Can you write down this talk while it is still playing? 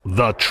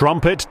The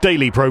Trumpet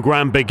Daily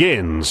program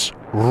begins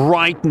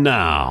right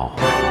now.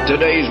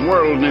 Today's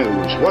world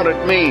news, what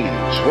it means,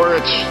 where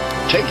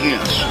it's taking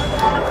us.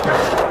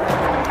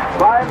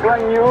 I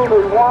bring you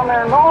the one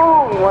and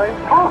only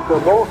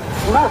possible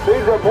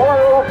message of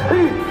world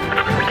peace.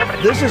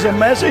 This is a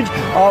message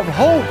of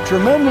hope,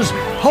 tremendous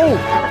hope.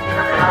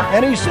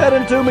 And he said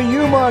unto me,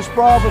 you must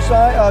prophesy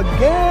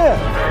again.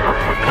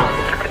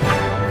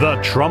 The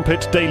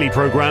Trumpet Daily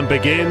program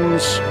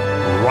begins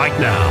right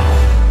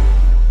now.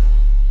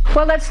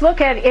 Well, let's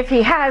look at if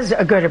he has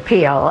a good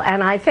appeal,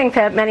 and I think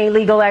that many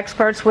legal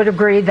experts would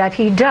agree that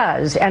he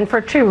does, and for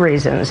two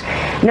reasons.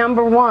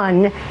 Number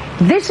one,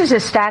 this is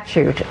a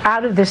statute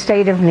out of the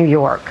state of New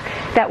York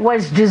that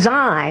was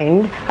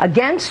designed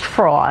against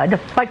fraud,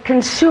 but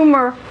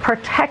consumer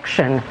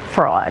protection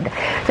fraud.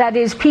 That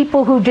is,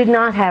 people who did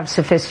not have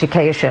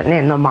sophistication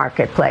in the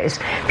marketplace,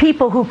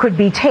 people who could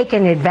be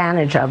taken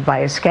advantage of by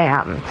a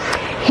scam.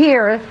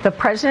 Here, the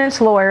president's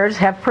lawyers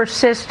have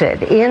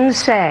persisted in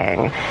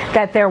saying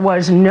that there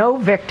was no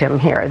victim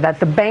here, that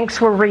the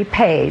banks were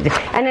repaid,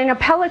 and an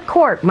appellate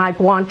court might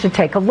want to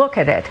take a look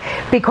at it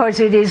because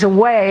it is a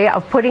way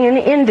of putting an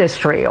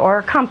industry or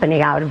a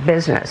company out of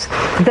business.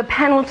 The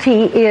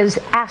penalty is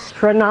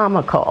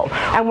astronomical,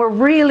 and we're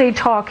really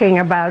talking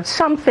about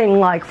something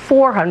like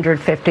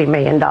 $450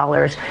 million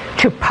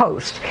to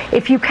post.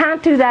 If you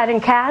can't do that in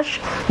cash,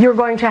 you're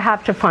going to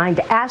have to find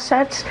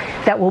assets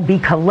that will be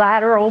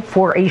collateral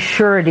for a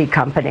surety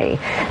company.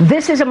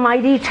 This is a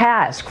mighty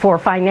task for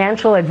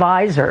financial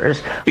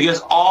advisors.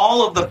 Because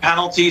all of the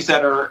penalties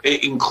that are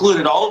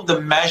included, all of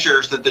the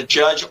measures that the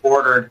judge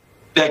ordered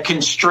that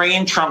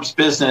constrain Trump's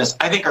business,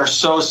 I think are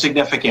so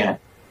significant.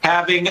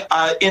 Having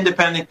an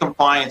independent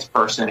compliance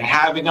person,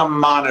 having a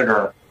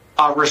monitor,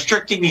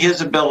 restricting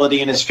his ability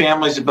and his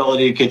family's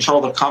ability to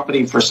control the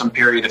company for some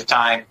period of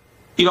time.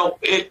 You know,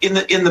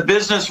 in the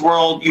business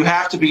world, you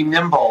have to be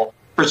nimble,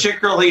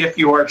 particularly if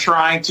you are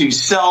trying to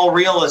sell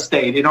real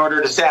estate in order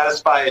to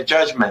satisfy a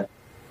judgment.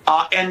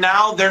 And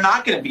now they're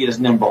not going to be as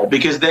nimble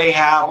because they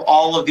have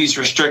all of these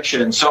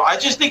restrictions. So I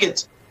just think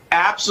it's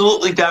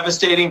absolutely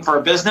devastating for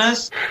a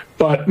business.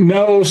 But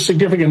no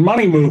significant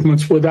money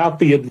movements without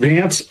the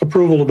advance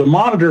approval of the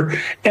monitor.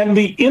 And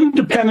the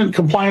independent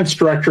compliance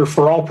director,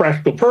 for all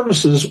practical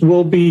purposes,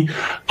 will be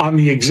on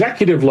the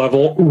executive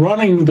level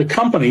running the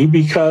company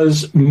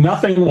because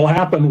nothing will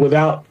happen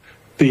without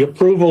the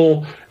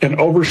approval and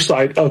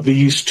oversight of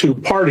these two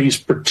parties,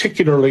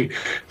 particularly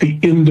the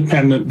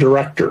independent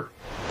director.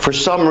 For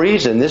some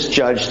reason, this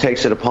judge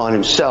takes it upon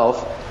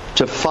himself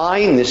to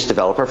fine this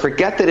developer.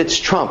 Forget that it's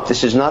Trump.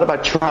 This is not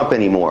about Trump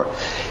anymore.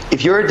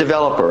 If you're a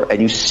developer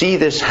and you see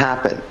this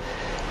happen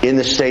in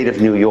the state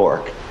of New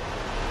York,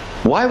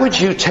 why would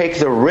you take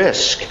the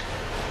risk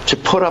to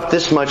put up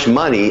this much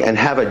money and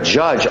have a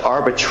judge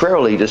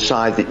arbitrarily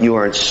decide that you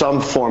are in some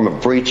form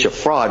of breach of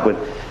fraud when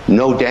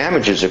no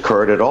damages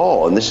occurred at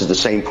all? And this is the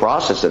same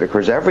process that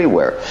occurs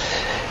everywhere.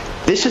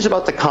 This is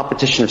about the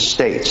competition of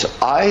states.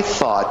 I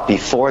thought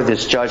before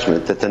this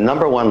judgment that the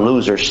number one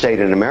loser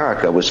state in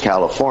America was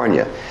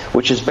California,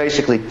 which is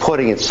basically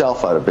putting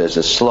itself out of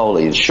business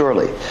slowly and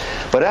surely.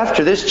 But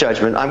after this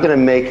judgment, I'm going to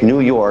make New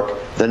York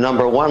the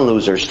number one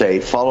loser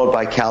state, followed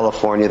by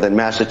California, then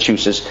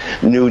Massachusetts,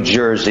 New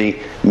Jersey,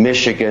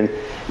 Michigan.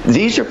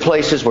 These are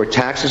places where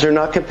taxes are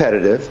not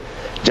competitive.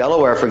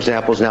 Delaware, for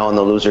example, is now on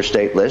the loser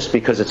state list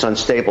because it's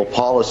unstable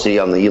policy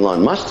on the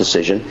Elon Musk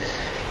decision.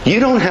 You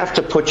don't have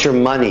to put your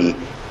money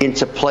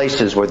into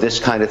places where this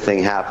kind of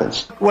thing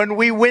happens. When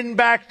we win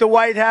back the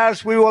White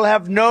House, we will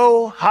have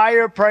no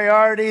higher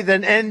priority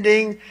than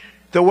ending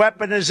the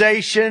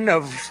weaponization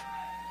of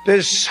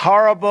this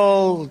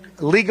horrible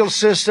legal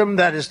system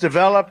that is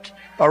developed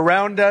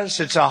around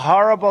us. It's a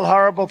horrible,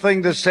 horrible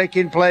thing that's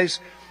taking place.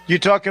 You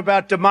talk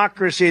about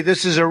democracy.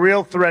 This is a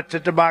real threat to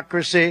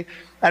democracy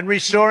and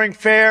restoring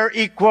fair,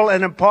 equal,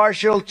 and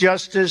impartial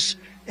justice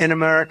in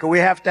America. We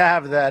have to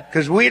have that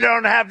because we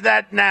don't have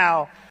that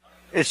now.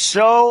 It's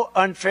so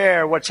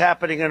unfair what's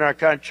happening in our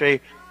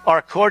country.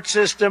 Our court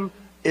system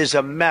is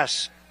a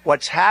mess.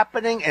 What's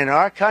happening in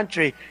our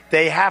country,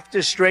 they have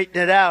to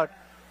straighten it out.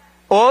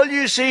 All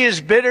you see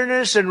is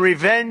bitterness and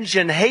revenge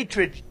and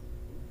hatred.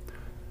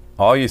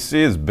 All you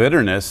see is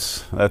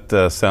bitterness.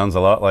 That sounds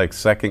a lot like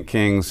 2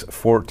 Kings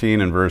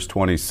 14 and verse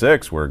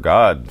 26, where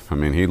God,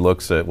 he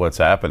looks at what's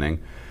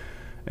happening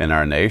in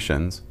our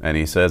nations, and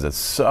he says it's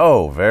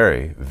so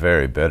very,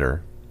 very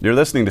bitter. You're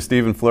listening to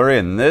Stephen Flurry,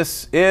 and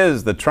this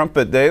is the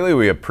Trumpet Daily.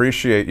 We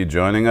appreciate you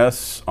joining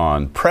us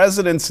on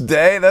President's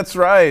Day. That's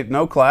right,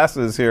 no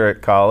classes here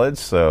at college,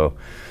 so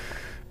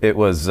it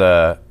was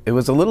a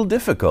little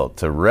difficult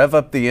to rev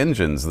up the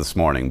engines this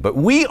morning, but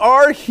we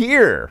are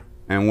here,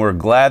 and we're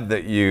glad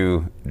that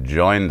you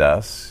joined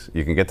us.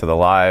 You can get to the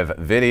live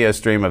video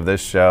stream of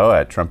this show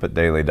at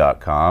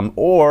trumpetdaily.com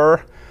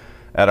or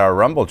at our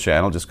Rumble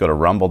channel. Just go to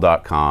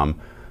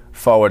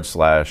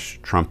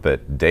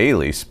rumble.com/Trumpet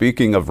Daily.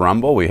 Speaking of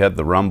Rumble, we had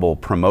the Rumble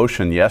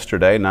promotion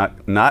yesterday.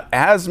 Not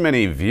as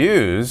many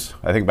views,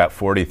 I think about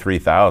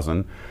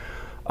 43,000.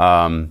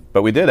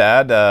 But we did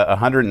add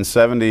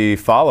 170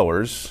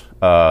 followers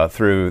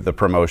through the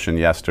promotion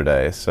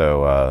yesterday.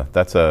 So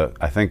that's,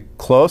 I think,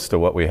 close to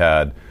what we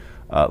had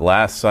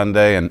last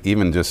Sunday, and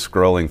even just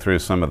scrolling through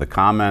some of the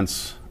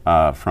comments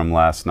from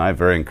last night,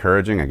 very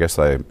encouraging. I guess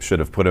I should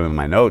have put them in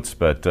my notes,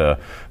 but a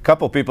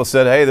couple people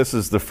said, hey, this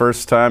is the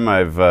first time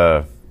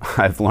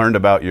I've learned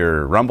about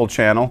your Rumble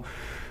channel,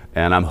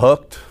 and I'm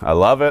hooked. I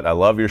love it. I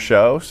love your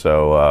show.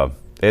 So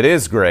it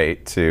is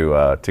great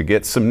to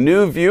get some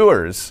new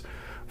viewers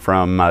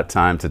from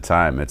time to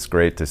time. It's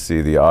great to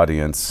see the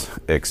audience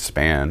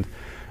expand.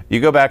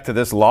 You go back to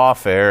this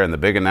lawfare and the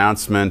big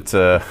announcement,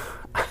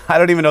 I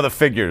don't even know the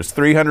figures,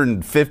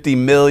 350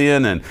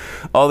 million, and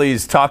all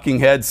these talking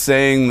heads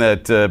saying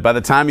that by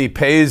the time he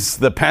pays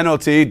the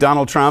penalty,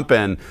 Donald Trump,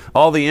 and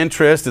all the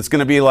interest, it's going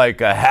to be like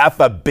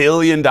 $500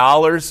 million.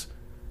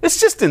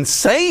 It's just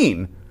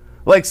insane.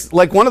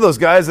 Like one of those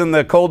guys in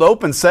the cold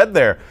open said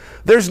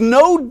there's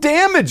no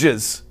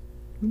damages.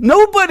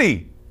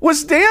 Nobody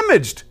was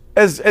damaged.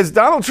 As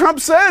Donald Trump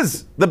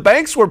says, the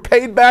banks were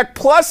paid back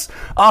plus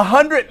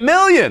 $100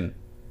 million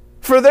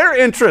for their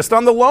interest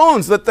on the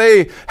loans that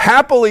they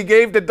happily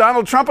gave to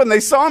Donald Trump, and they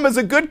saw him as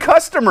a good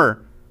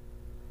customer.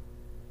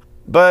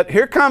 But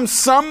here comes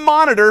some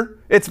monitor.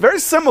 It's very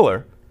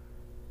similar.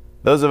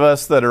 Those of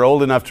us that are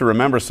old enough to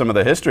remember some of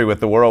the history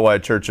with the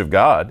Worldwide Church of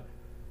God,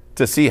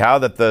 to see how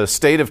that the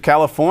state of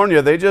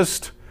California, they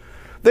just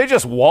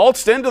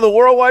waltzed into the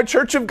Worldwide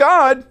Church of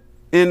God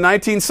in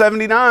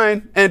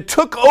 1979 and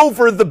took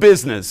over the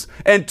business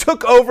and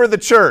took over the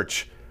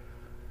church.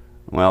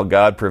 Well,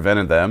 God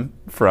prevented them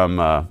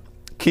from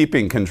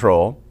keeping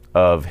control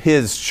of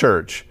his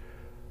church.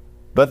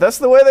 But that's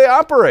the way they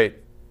operate.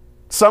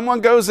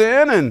 Someone goes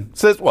in and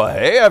says, well,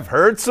 hey, I've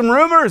heard some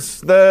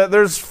rumors.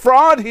 There's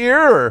fraud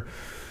here,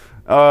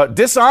 or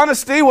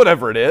dishonesty,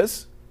 whatever it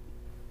is.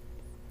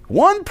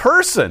 One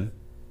person.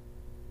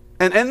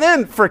 And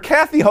then for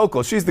Kathy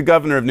Hochul, she's the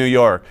governor of New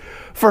York,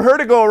 for her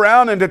to go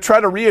around and to try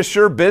to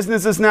reassure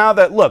businesses now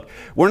that, look,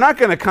 we're not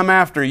going to come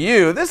after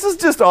you. This is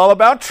just all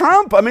about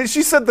Trump. I mean,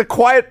 she said the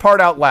quiet part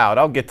out loud.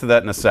 I'll get to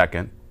that in a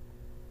second.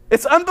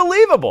 It's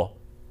unbelievable.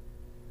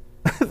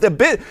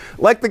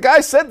 Like the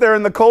guy said there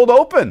in the cold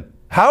open,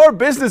 how are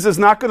businesses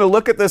not going to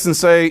look at this and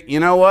say, you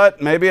know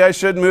what, maybe I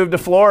should move to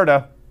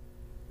Florida?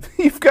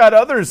 You've got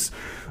others.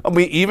 I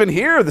mean, even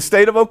here, the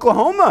state of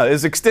Oklahoma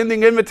is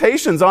extending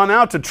invitations on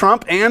out to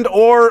Trump and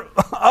or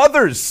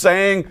others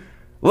saying,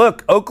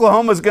 look,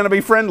 Oklahoma's going to be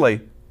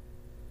friendly.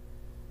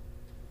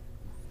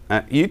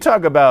 You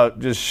talk about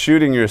just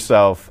shooting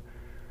yourself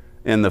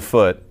in the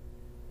foot,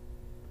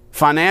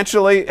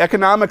 financially,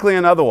 economically,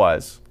 and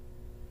otherwise.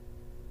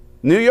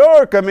 New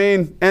York, I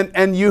mean,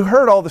 and you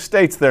heard all the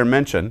states there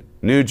mentioned,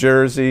 New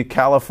Jersey,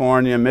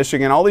 California,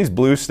 Michigan, all these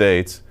blue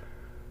states,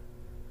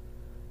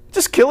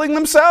 just killing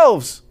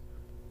themselves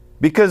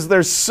because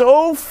they're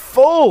so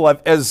full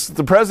of, as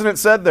the president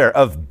said there,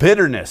 of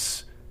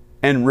bitterness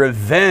and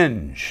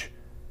revenge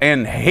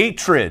and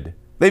hatred.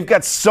 They've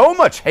got so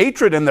much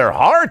hatred in their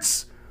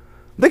hearts.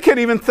 They can't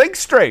even think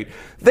straight.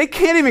 They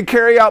can't even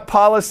carry out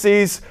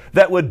policies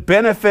that would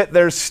benefit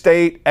their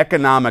state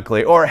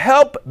economically or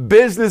help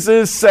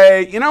businesses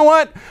say, you know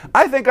what,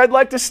 I think I'd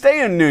like to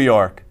stay in New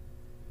York.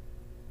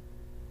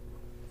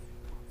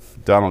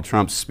 Donald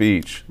Trump's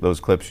speech, those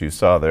clips you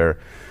saw there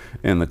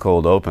in the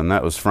cold open,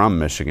 that was from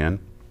Michigan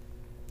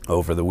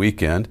over the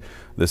weekend.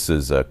 This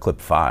is clip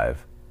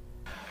 5.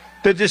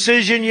 The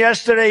decision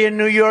yesterday in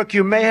New York,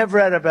 you may have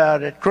read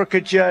about it.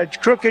 Crooked judge,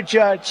 crooked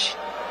judge.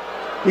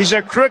 He's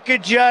a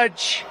crooked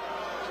judge.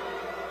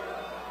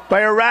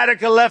 By a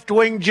radical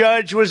left-wing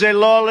judge, was a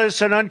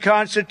lawless and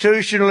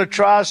unconstitutional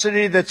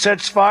atrocity that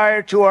sets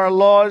fire to our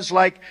laws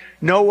like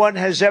no one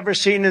has ever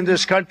seen in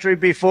this country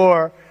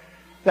before.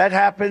 That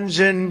happens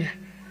in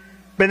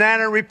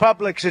banana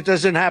republics. It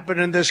doesn't happen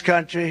in this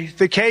country.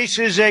 The case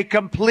is a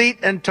complete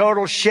and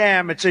total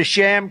sham. It's a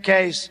sham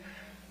case.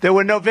 There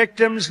were no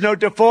victims, no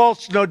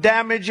defaults, no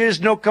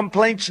damages, no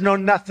complaints, no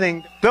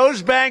nothing.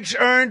 Those banks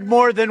earned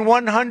more than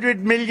 $100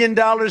 million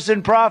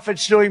in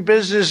profits doing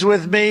business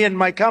with me and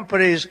my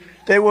companies.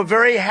 They were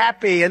very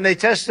happy, and they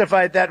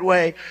testified that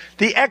way.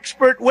 The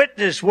expert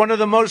witness, one of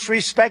the most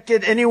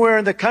respected anywhere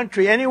in the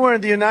country, anywhere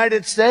in the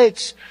United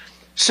States,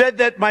 said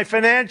that my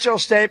financial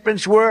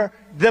statements were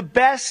the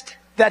best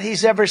that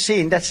he's ever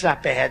seen. That's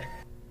not bad.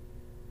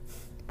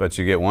 But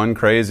you get one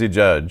crazy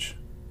judge,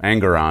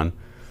 Engoron,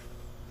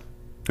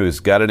 who's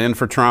got it in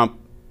for Trump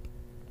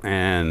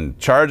and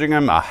charging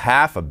him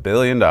 $500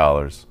 million.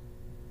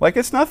 Like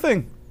it's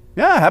nothing.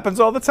 Yeah, it happens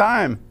all the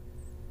time.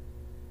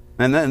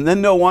 And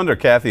then no wonder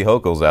Kathy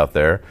Hochul's out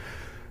there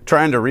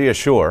trying to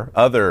reassure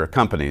other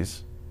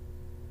companies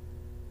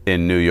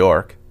in New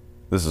York.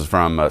 This is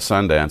from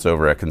Sundance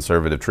over at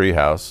Conservative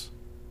Treehouse.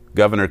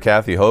 Governor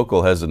Kathy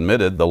Hochul has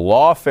admitted the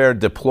lawfare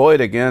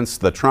deployed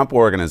against the Trump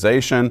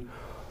organization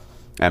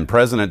and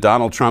President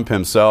Donald Trump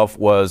himself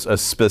was a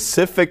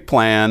specific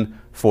plan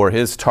for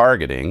his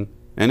targeting,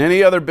 and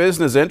any other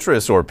business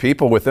interests or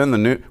people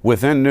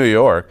within New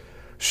York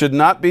should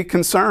not be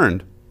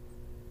concerned.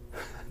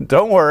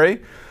 Don't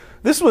worry.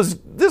 This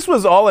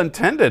was all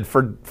intended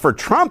for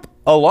Trump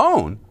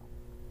alone.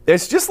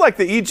 It's just like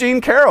the E.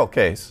 Jean Carroll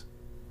case.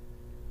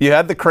 You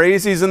had the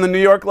crazies in the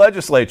New York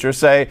legislature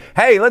say,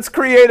 hey, let's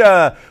create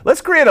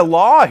a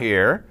law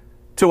here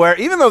to where,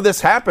 even though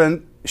this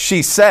happened,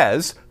 she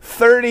says,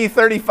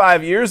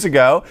 35 years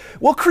ago,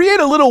 we'll create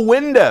a little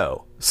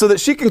window so that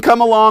she can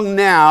come along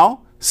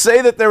now,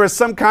 say that there was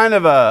some kind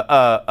of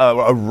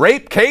a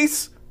rape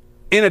case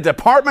in a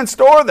department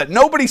store that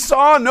nobody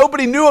saw,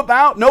 nobody knew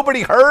about,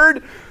 nobody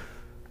heard,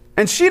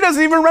 and she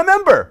doesn't even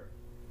remember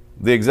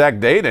the exact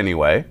date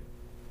anyway.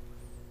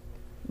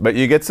 But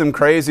you get some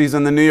crazies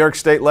in the New York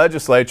State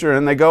legislature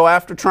and they go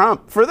after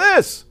Trump for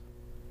this.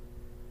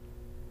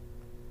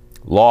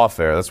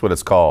 Lawfare, that's what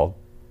it's called.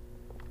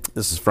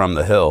 This is from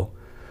The Hill.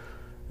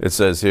 It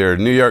says here,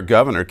 New York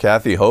Governor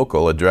Kathy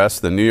Hochul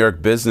addressed the New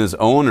York business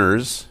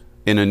owners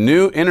in a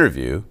new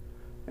interview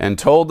and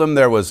told them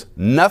there was,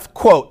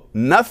 quote,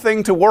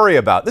 nothing to worry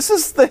about. This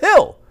is The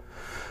Hill.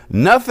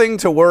 Nothing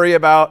to worry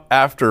about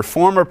after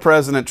former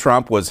President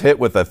Trump was hit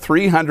with a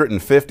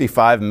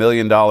 $355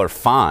 million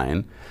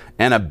fine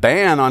and a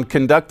ban on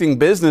conducting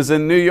business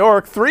in New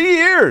York 3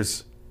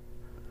 years.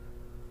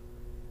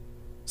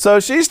 So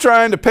she's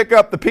trying to pick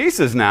up the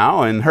pieces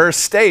now in her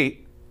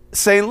state,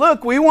 saying,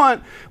 look, we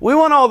want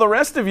all the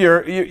rest of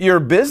your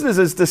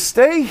businesses to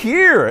stay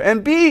here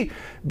and be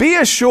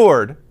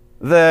assured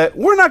that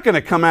we're not going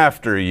to come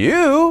after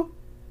you.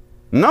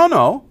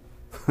 No.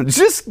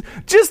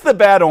 just the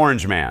bad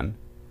orange man.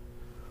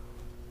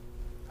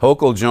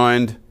 Hochul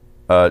joined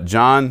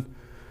John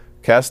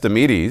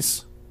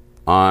Castimedes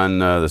on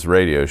this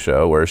radio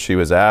show where she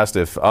was asked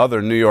if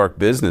other New York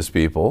business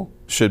people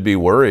should be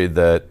worried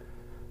that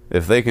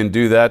if they can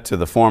do that to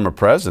the former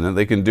president,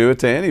 they can do it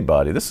to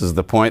anybody. This is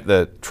the point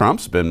that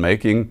Trump's been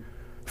making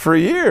for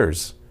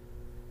years.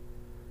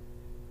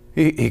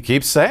 He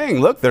keeps saying,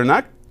 look, they're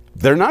not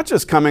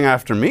just coming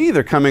after me,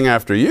 they're coming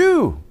after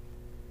you.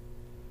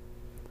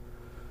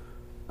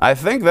 I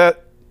think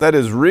that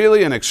is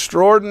really an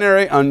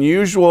extraordinary,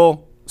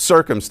 unusual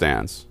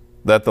circumstance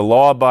that the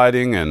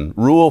law-abiding and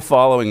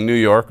rule-following New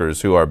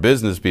Yorkers who are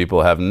business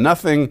people have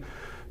nothing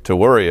to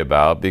worry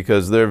about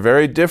because they're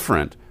very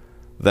different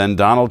than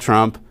Donald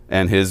Trump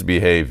and his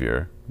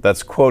behavior.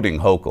 That's quoting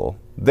Hochul.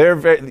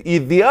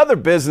 The other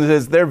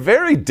businesses, they're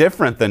very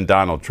different than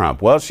Donald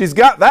Trump. Well, she's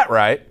got that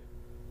right.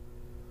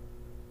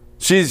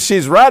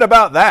 She's right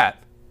about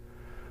that.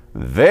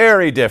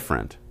 Very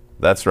different.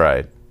 That's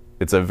right.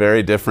 It's a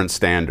very different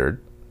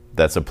standard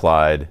that's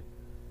applied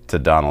to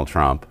Donald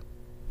Trump.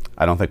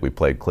 I don't think we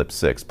played clip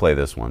 6. Play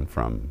this one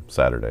from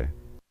Saturday.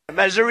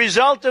 As a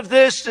result of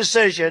this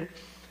decision,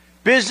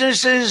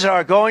 businesses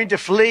are going to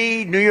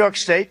flee New York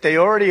State. They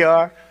already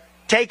are,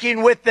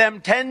 taking with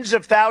them tens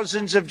of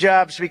thousands of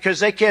jobs because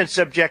they can't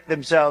subject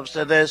themselves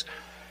to this.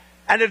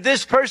 And if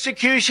this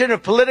persecution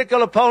of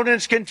political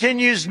opponents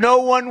continues,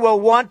 no one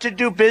will want to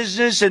do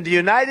business in the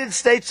United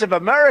States of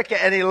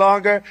America any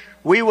longer.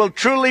 We will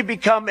truly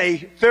become a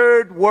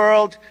third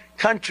world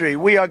country.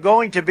 We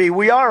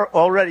are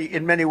already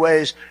in many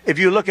ways, if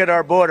you look at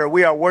our border,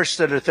 we are worse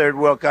than a third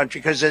world country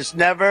because there's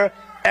never,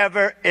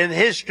 ever in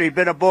history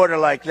been a border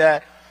like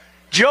that.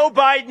 Joe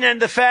Biden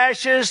and the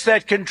fascists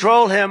that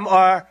control him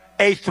are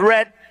a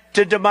threat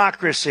to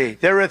democracy.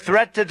 They're a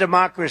threat to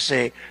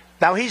democracy.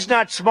 Now, he's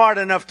not smart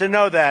enough to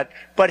know that,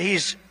 but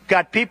he's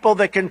got people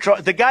that control.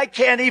 The guy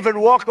can't even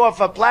walk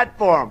off a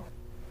platform.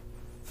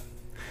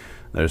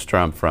 There's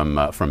Trump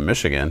from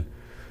Michigan.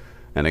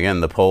 And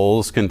again, the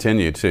polls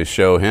continue to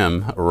show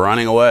him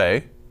running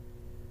away,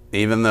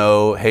 even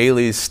though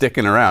Haley's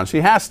sticking around.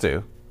 She has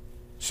to.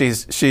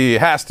 She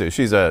has to.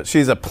 She's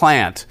a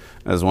plant,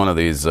 as one of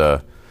these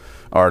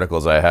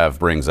articles I have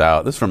brings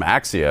out. This is from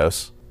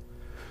Axios.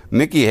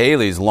 Nikki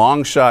Haley's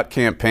long shot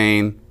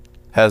campaign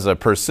has a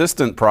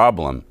persistent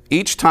problem.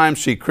 Each time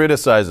she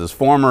criticizes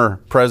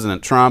former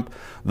President Trump,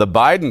 the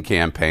Biden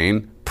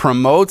campaign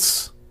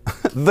promotes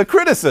the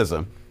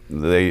criticism.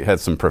 They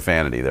had some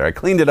profanity there. I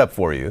cleaned it up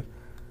for you.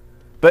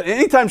 But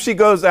anytime she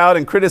goes out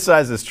and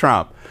criticizes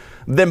Trump,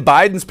 then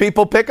Biden's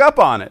people pick up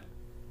on it.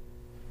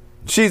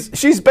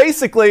 She's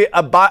basically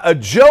a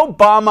Joe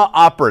Obama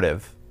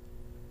operative.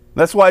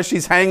 That's why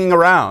she's hanging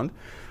around,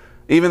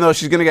 even though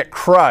she's going to get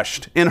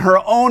crushed in her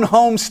own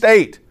home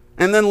state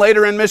and then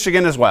later in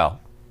Michigan as well.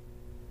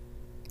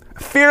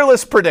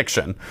 Fearless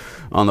prediction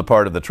on the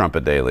part of the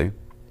Trumpet Daily.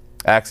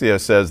 Axios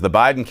says the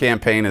Biden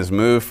campaign has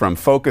moved from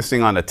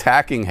focusing on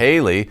attacking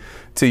Haley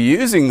to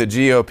using the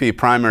GOP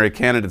primary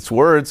candidate's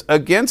words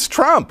against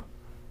Trump.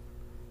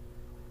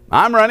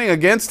 I'm running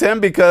against him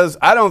because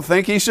I don't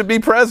think he should be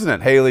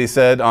president, Haley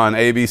said on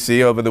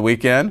ABC over the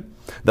weekend.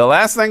 The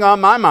last thing on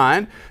my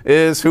mind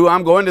is who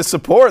I'm going to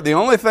support. The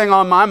only thing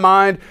on my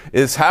mind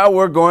is how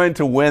we're going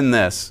to win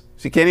this.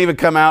 She can't even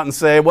come out and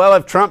say, well,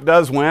 if Trump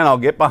does win, I'll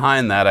get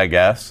behind that, I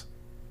guess.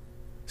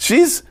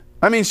 She's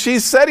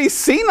said he's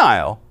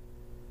senile.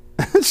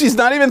 She's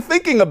not even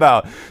thinking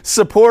about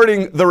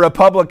supporting the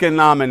Republican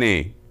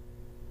nominee.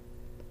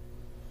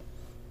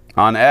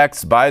 On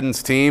X,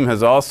 Biden's team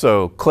has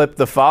also clipped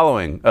the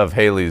following of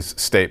Haley's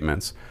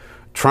statements.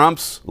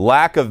 Trump's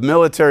lack of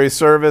military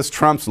service,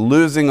 Trump's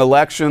losing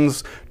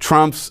elections,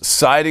 Trump's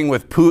siding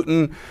with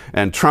Putin,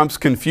 and Trump's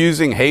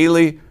confusing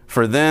Haley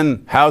for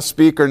then House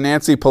Speaker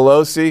Nancy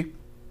Pelosi.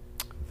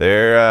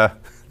 They're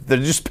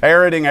just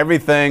parroting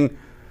everything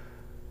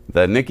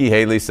that Nikki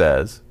Haley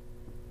says.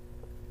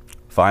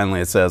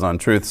 Finally, it says on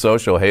Truth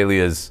Social, Haley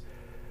is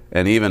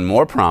an even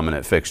more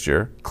prominent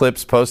fixture.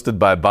 Clips posted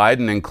by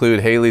Biden include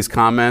Haley's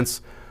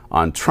comments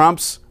on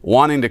Trump's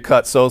wanting to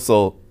cut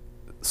Social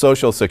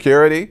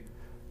Security,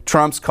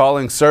 Trump's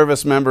calling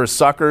service members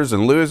suckers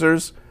and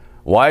losers,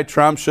 why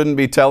Trump shouldn't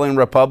be telling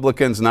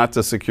Republicans not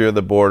to secure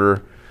the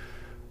border,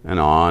 and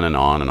on and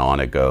on and on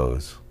it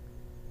goes.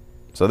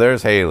 So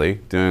there's Haley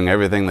doing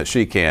everything that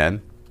she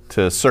can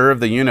to serve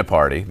the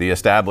uniparty, the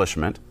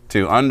establishment,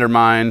 to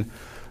undermine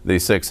the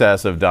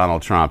success of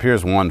Donald Trump.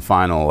 Here's one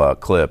final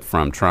clip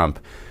from Trump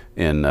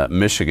in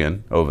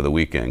Michigan over the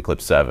weekend,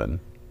 clip 7.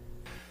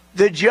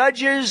 The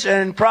judges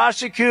and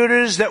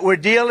prosecutors that were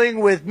dealing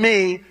with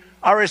me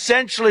are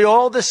essentially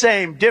all the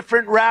same,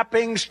 different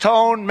wrappings,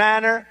 tone,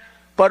 manner,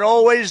 but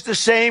always the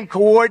same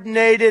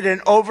coordinated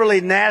and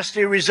overly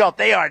nasty result.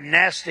 They are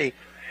nasty.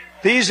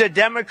 These are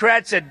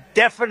Democrats that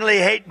definitely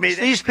hate me.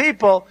 These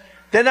people,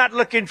 they're not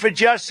looking for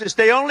justice.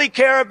 They only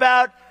care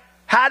about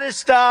how to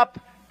stop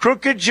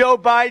crooked Joe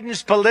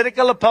Biden's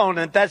political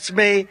opponent, that's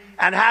me,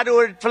 and how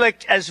to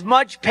inflict as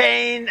much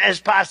pain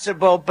as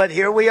possible. But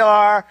here we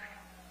are.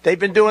 They've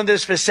been doing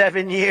this for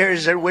 7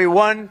 years, and we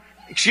won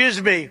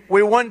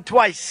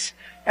twice,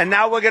 and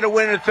now we're going to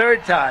win a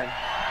third time.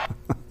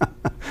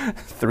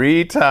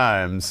 3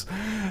 times.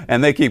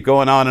 And they keep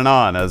going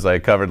on, as I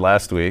covered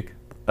last week,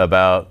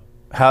 about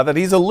how that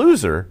he's a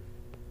loser.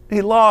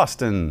 He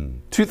lost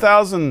in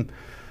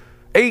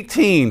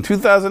 2018,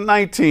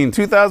 2019,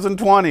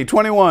 2020,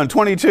 21,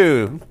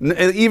 22,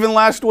 even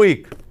last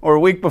week or a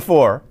week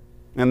before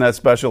in that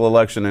special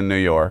election in New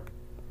York.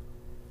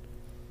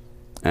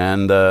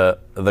 And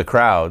the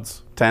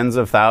crowds, tens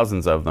of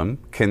thousands of them,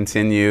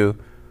 continue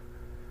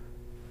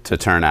to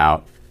turn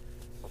out.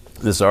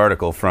 This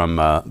article from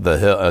The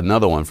Hill,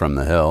 another one from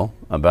The Hill,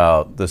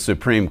 about the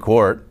Supreme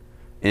Court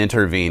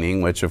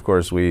intervening, which of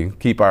course we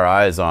keep our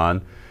eyes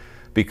on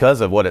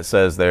because of what it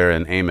says there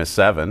in Amos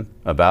 7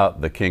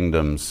 about the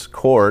kingdom's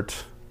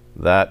court.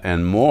 That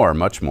and more,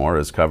 much more,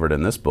 is covered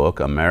in this book,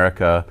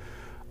 America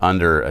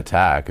Under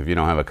Attack. If you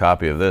don't have a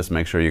copy of this,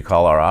 make sure you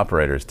call our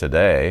operators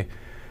today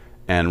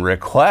and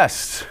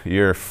request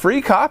your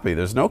free copy.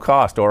 There's no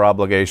cost or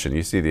obligation.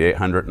 You see the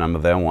 800 number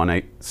there,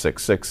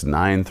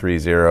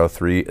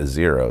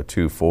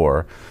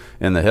 1-866-930-3024.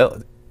 In the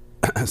Hill,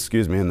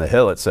 in the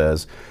Hill it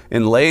says,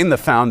 in laying the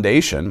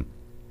foundation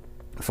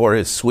for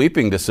his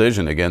sweeping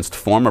decision against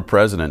former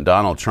President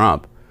Donald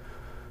Trump,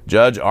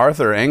 Judge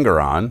Arthur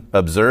Engoron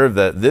observed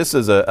that this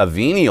is a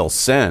venial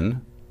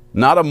sin,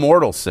 not a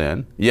mortal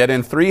sin, yet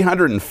in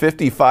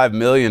 $355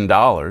 million,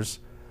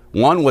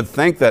 one would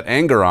think that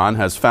Engoron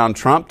has found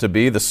Trump to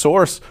be the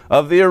source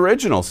of the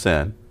original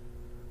sin.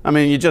 I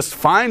mean, you just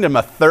fined him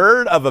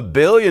 $350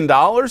 million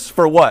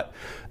for what?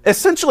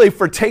 Essentially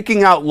for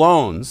taking out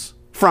loans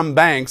from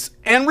banks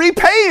and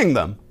repaying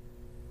them.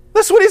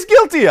 That's what he's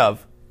guilty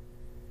of.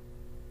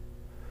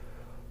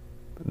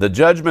 The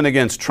judgment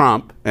against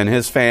Trump and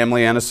his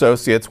family and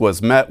associates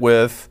was met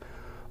with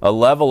a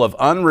level of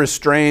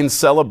unrestrained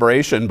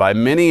celebration by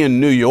many in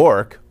New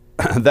York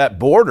that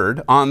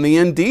bordered on the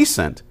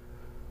indecent.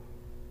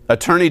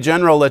 Attorney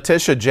General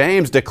Letitia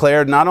James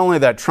declared not only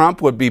that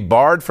Trump would be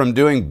barred from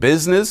doing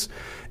business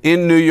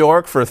in New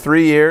York for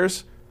 3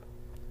 years,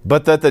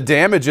 but that the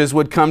damages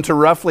would come to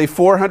roughly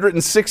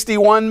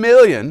 $461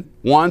 million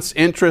once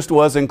interest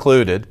was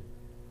included.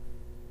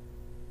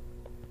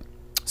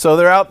 So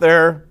they're out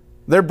there,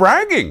 they're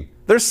bragging,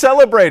 they're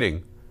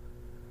celebrating,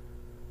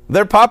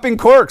 they're popping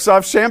corks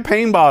off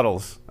champagne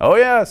bottles. Oh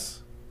yes.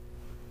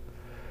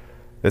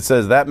 It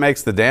says that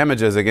makes the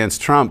damages against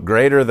Trump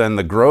greater than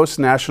the gross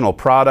national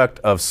product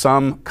of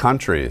some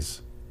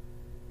countries.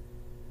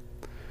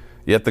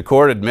 Yet the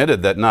court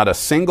admitted that not a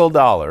single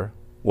dollar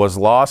was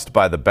lost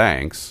by the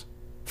banks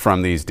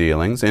from these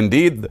dealings.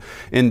 Indeed,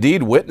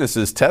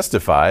 witnesses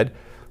testified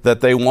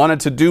that they wanted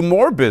to do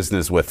more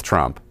business with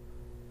Trump,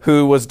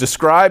 who was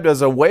described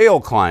as a whale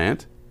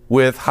client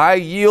with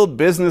high-yield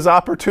business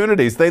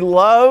opportunities. They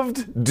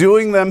loved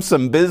doing them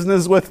some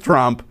business with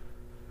Trump.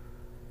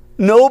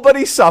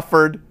 Nobody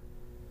suffered.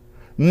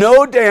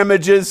 No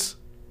damages.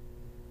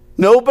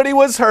 Nobody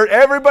was hurt.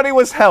 Everybody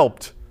was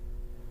helped.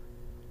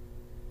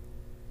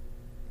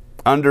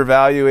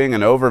 Undervaluing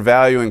and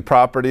overvaluing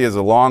property is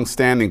a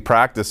long-standing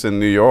practice in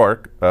New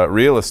York,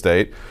 real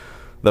estate.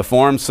 The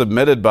form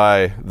submitted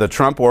by the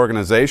Trump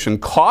Organization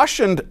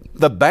cautioned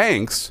the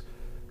banks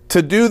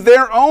to do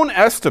their own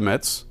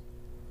estimates,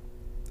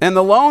 and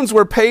the loans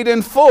were paid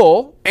in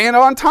full and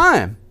on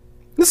time.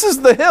 This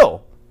is the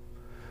Hill.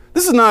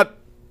 This is not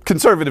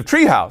conservative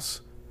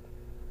treehouse.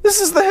 This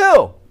is the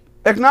Hill,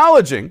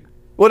 acknowledging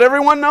what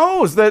everyone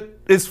knows that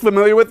is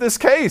familiar with this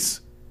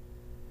case.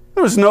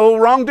 There was no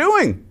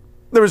wrongdoing.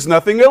 There was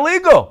nothing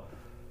illegal.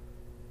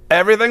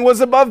 Everything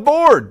was above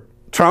board.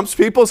 Trump's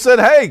people said,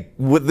 hey,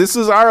 this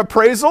is our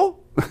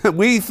appraisal.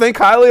 We think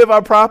highly of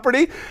our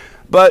property.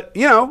 But,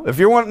 if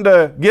you're wanting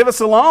to give us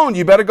a loan,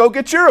 you better go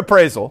get your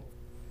appraisal.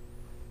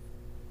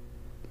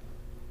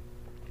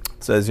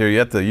 It says here,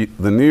 yet the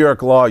New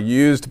York law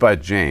used by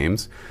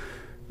James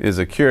is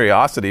a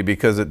curiosity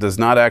because it does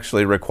not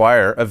actually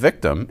require a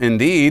victim.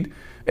 Indeed,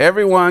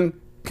 everyone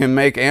can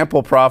make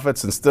ample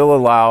profits and still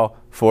allow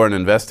for an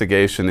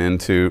investigation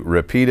into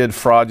repeated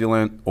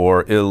fraudulent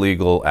or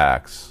illegal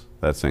acts.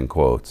 That's in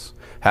quotes.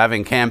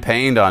 Having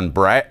campaigned on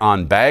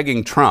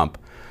bagging Trump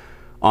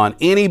on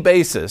any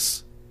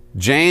basis,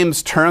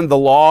 James turned the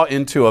law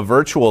into a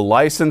virtual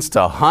license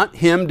to hunt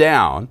him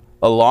down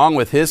along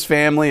with his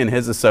family and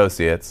his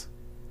associates.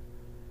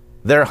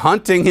 They're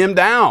hunting him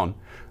down.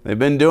 They've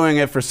been doing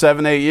it for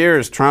 7-8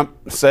 years.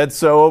 Trump said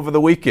so over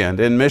the weekend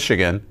in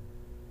Michigan.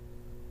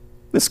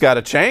 This got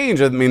to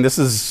change. I mean, this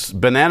is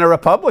Banana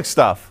Republic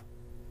stuff.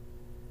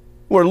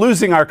 We're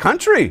losing our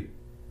country.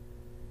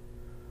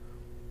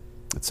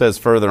 It says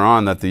further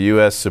on that the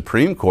U.S.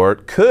 Supreme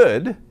Court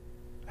could,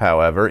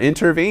 however,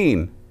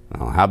 intervene.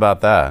 Well, how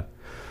about that?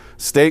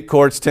 State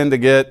courts tend to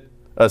get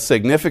a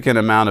significant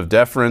amount of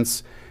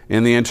deference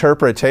in the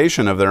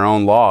interpretation of their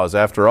own laws.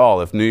 After all,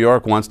 if New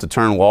York wants to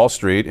turn Wall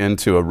Street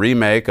into a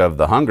remake of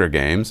the Hunger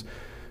Games,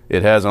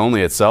 it has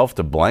only itself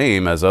to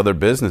blame as other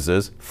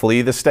businesses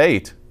flee the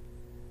state.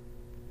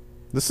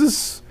 This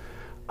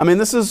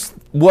is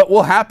what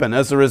will happen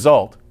as a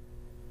result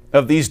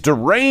of these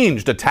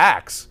deranged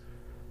attacks,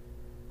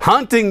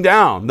 hunting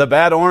down the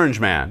bad orange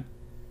man.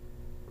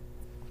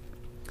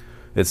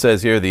 It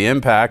says here the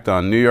impact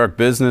on New York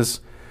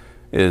business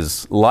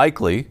is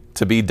likely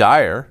to be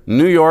dire.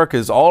 New York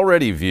is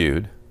already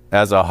viewed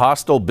as a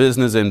hostile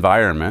business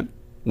environment,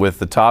 with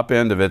the top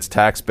end of its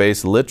tax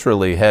base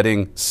literally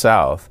heading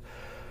south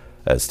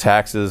as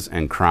taxes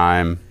and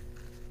crime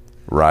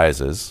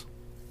rises.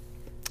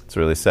 It's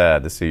really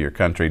sad to see your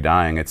country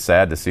dying. It's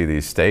sad to see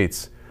these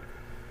states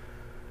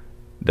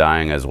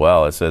dying as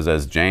well. It says,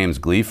 as James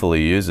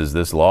gleefully uses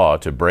this law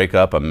to break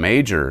up a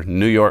major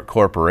New York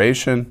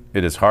corporation,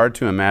 it is hard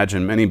to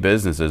imagine many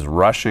businesses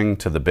rushing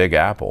to the Big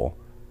Apple.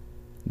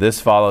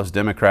 This follows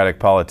Democratic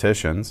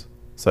politicians,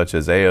 such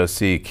as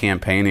AOC,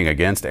 campaigning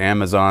against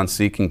Amazon,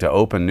 seeking to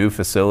open new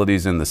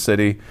facilities in the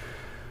city.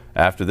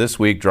 After this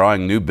week,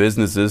 drawing new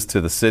businesses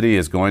to the city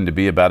is going to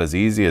be about as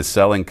easy as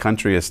selling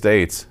country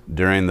estates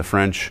during the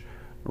French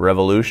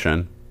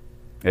Revolution.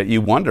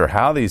 You wonder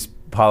how these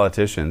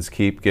politicians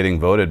keep getting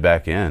voted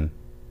back in.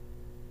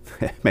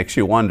 It makes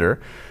you wonder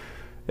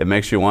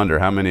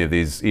how many of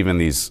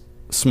these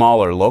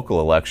smaller local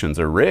elections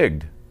are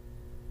rigged.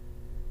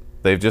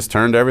 They've just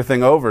turned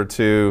everything over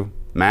to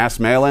mass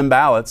mail-in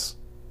ballots,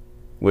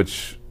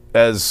 which,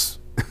 as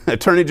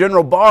Attorney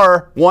General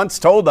Barr once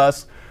told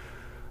us,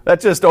 that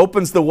just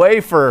opens the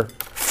way for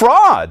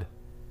fraud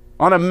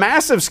on a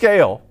massive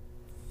scale.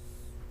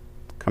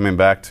 Coming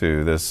back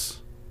to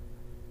this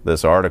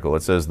article,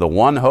 it says the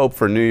one hope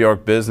for New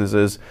York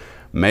businesses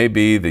may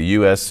be the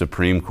U.S.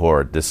 Supreme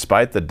Court.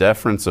 Despite the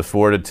deference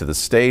afforded to the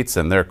states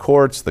and their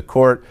courts, the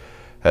court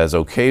has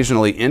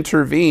occasionally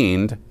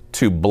intervened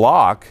to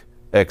block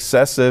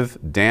excessive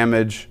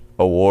damage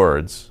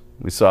awards.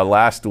 We saw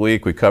last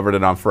week, we covered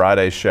it on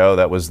Friday's show.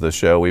 That was the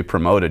show we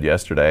promoted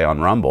yesterday on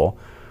Rumble.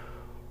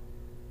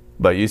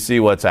 But you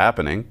see what's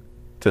happening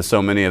to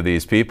so many of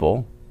these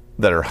people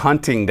that are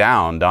hunting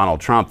down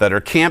Donald Trump, that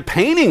are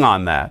campaigning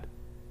on that.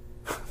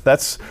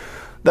 That's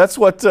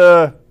what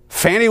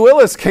Fannie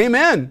Willis came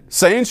in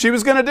saying she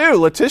was going to do.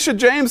 Letitia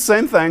James,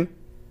 same thing.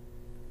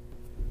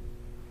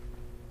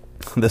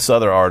 This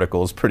other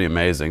article is pretty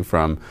amazing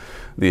from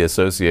the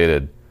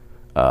Associated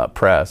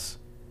Press.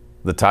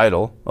 The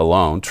title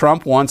alone,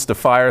 Trump wants to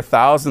fire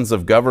thousands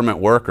of government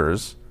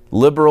workers.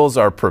 Liberals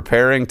are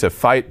preparing to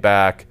fight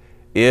back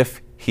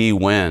if he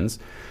wins.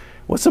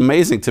 What's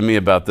amazing to me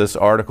about this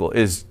article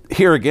is,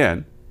 here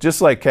again,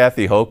 just like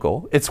Kathy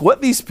Hochul, it's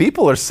what these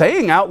people are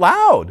saying out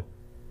loud.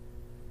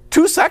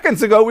 2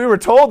 seconds ago, we were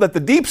told that the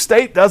deep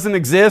state doesn't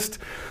exist.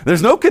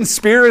 There's no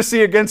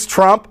conspiracy against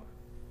Trump.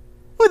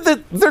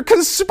 They're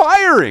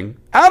conspiring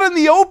out in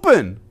the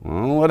open.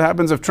 Well, what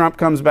happens if Trump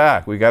comes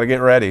back? We got to get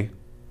ready.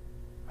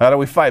 How do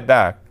we fight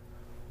back?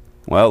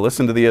 Well,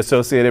 listen to the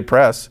Associated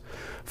Press.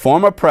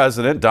 Former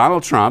President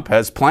Donald Trump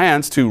has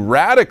plans to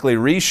radically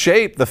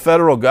reshape the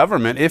federal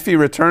government if he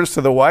returns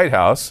to the White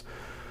House,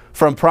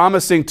 from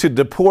promising to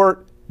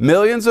deport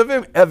millions of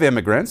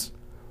immigrants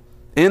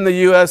in the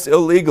U.S.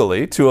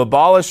 illegally, to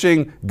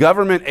abolishing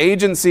government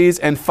agencies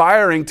and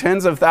firing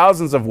tens of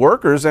thousands of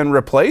workers and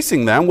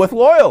replacing them with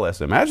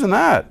loyalists. Imagine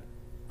that.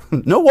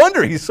 No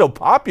wonder he's so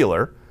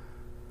popular.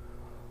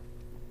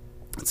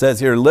 It says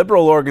here,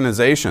 liberal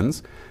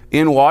organizations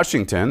in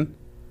Washington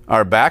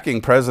are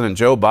backing President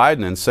Joe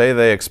Biden and say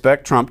they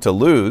expect Trump to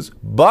lose,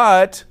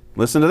 but,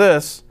 listen to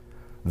this,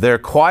 they're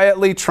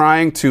quietly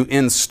trying to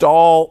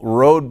install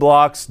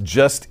roadblocks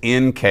just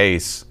in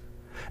case.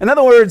 In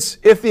other words,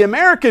 if the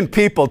American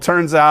people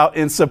turns out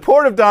in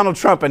support of Donald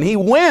Trump and he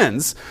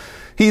wins,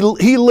 he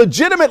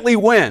legitimately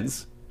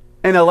wins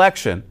an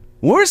election,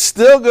 we're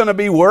still going to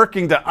be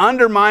working to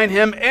undermine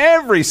him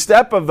every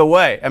step of the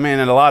way. I mean,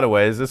 in a lot of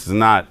ways, this is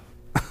not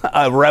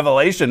a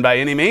revelation by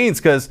any means,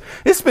 because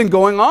it's been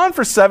going on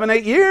for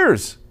 7-8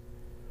 years.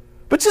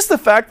 But just the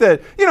fact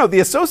that, the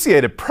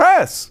Associated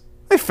Press,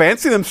 they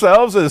fancy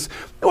themselves as,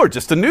 or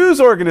just a news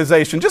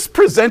organization, just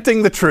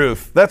presenting the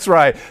truth. That's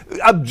right.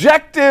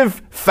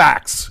 Objective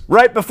facts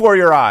right before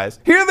your eyes.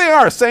 Here they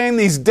are saying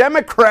these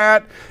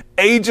Democrat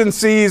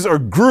agencies or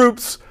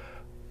groups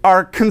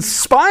are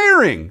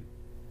conspiring.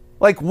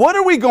 Like, what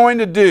are we going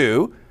to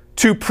do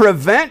to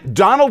prevent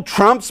Donald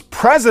Trump's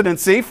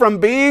presidency from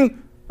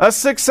being a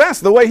success,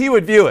 the way he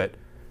would view it?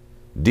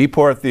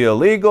 Deport the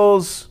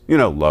illegals,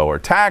 lower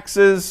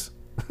taxes,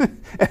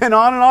 and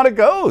on it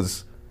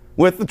goes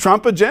with the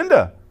Trump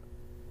agenda.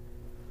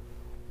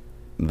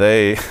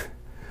 They're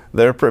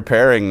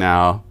preparing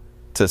now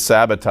to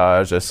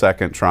sabotage a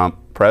second Trump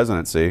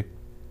presidency.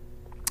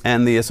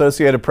 And the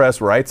Associated Press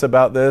writes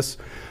about this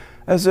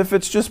as if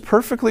it's just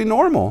perfectly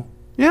normal.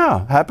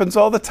 Yeah, happens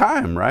all the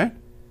time, right?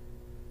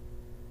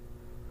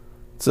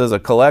 It says a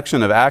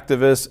collection of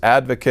activists,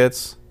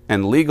 advocates,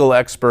 and legal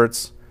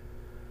experts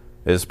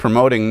is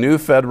promoting new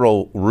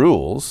federal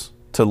rules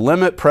to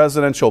limit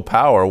presidential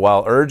power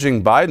while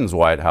urging Biden's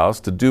White House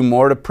to do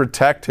more to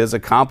protect his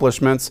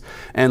accomplishments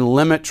and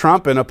limit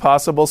Trump in a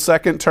possible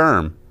second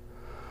term.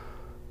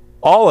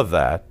 All of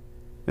that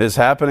is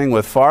happening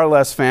with far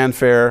less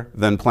fanfare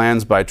than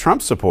plans by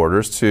Trump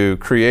supporters to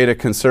create a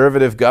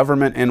conservative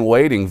government in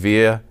waiting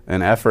via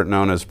an effort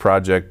known as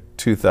Project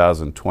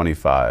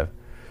 2025. It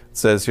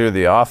says here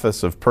the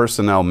Office of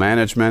Personnel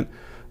Management,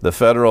 the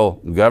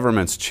federal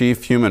government's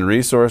chief human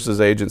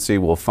resources agency,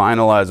 will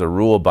finalize a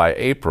rule by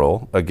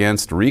April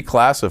against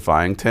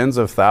reclassifying tens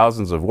of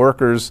thousands of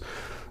workers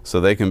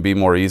so they can be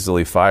more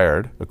easily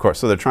fired. Of course,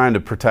 so they're trying to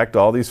protect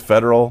all these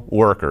federal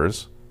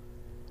workers.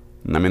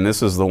 I mean,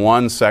 this is the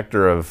one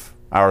sector of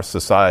our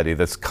society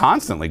that's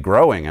constantly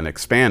growing and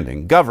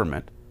expanding.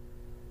 Government.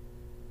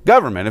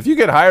 If you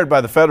get hired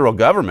by the federal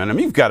government, I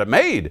mean, you've got it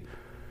made.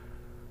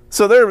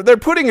 So they're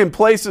putting in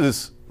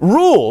places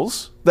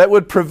rules that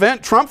would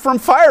prevent Trump from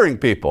firing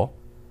people.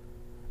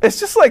 It's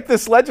just like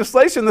this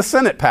legislation the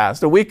Senate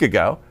passed a week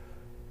ago.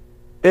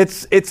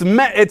 It's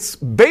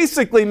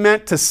basically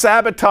meant to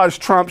sabotage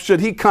Trump should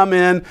he come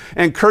in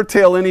and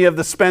curtail any of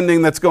the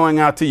spending that's going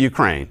out to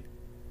Ukraine.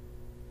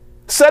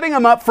 Setting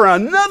him up for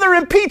another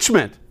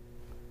impeachment.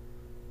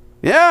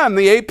 Yeah, and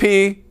the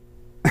AP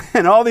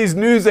and all these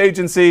news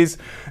agencies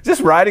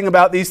just writing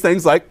about these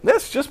things like,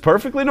 that's just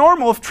perfectly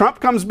normal if Trump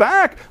comes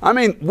back. I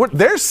mean,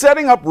 they're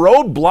setting up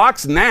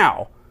roadblocks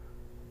now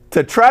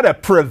to try to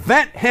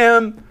prevent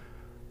him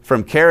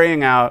from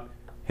carrying out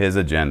his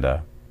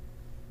agenda.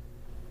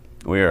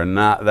 We are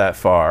not that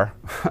far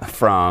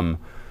from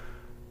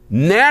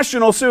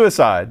national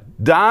suicide.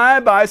 Die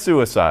by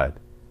suicide.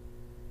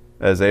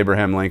 As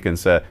Abraham Lincoln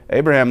said.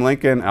 Abraham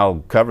Lincoln,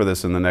 I'll cover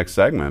this in the next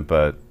segment,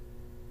 but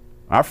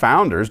our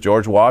founders,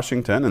 George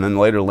Washington and then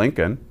later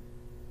Lincoln,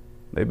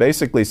 they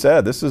basically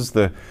said this is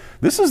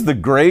the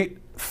great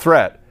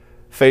threat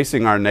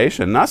facing our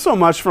nation, not so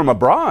much from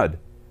abroad,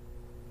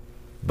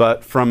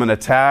 but from an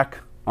attack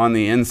on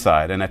the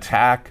inside, an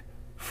attack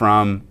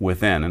from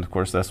within. And of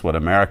course, that's what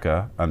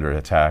America under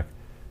attack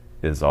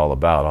is all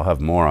about. I'll have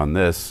more on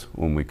this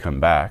when we come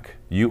back.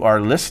 You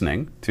are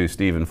listening to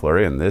Stephen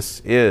Flurry, and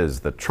this is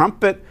the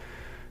Trumpet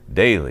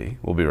Daily.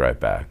 We'll be right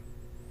back.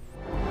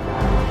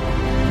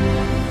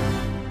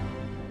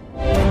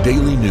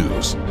 Daily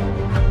news,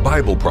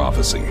 Bible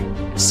prophecy.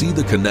 See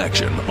the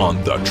connection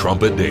on the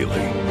Trumpet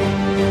Daily.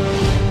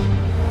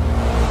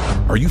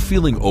 Are you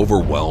feeling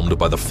overwhelmed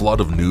by the flood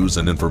of news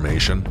and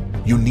information?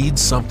 You need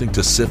something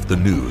to sift the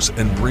news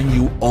and bring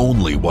you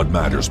only what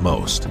matters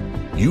most.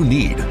 You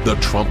need the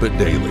Trumpet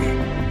Daily.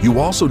 You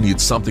also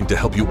need something to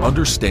help you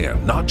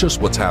understand not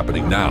just what's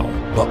happening now,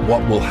 but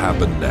what will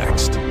happen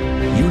next.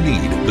 You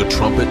need the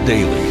Trumpet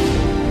Daily.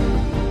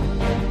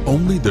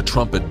 Only the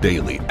Trumpet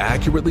Daily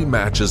accurately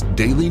matches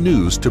daily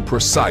news to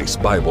precise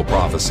Bible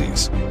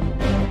prophecies.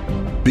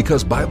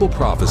 Because Bible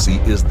prophecy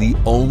is the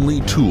only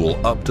tool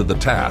up to the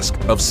task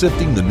of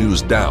sifting the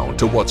news down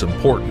to what's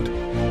important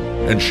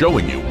and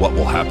showing you what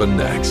will happen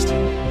next.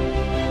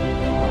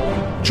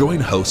 Join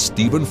host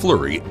Stephen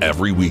Flurry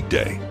every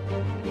weekday.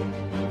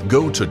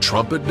 Go to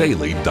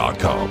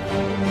trumpetdaily.com.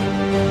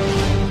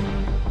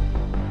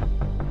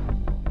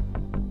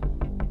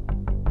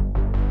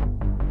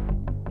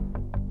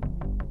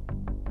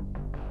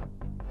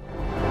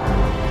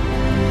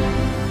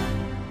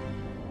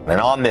 And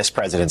on this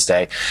President's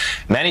Day,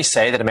 many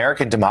say that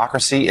American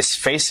democracy is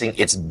facing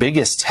its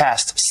biggest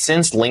test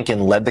since Lincoln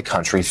led the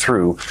country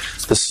through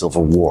the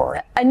Civil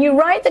War. And you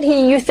write that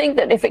you think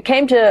that if it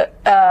came to,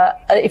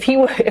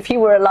 if he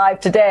were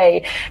alive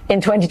today in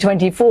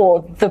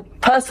 2024, the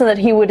person that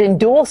he would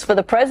endorse for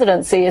the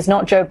presidency is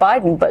not Joe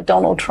Biden, but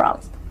Donald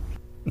Trump.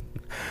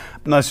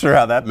 I'm not sure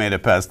how that made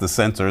it past the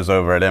censors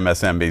over at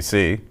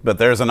MSNBC, but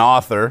there's an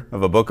author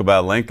of a book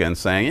about Lincoln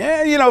saying,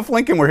 yeah, if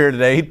Lincoln were here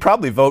today, he'd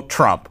probably vote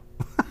Trump.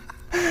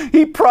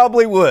 He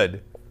probably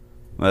would.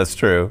 That's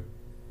true.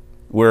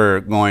 we're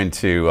going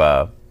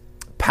to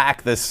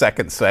pack this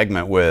second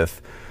segment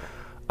with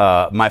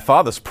my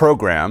father's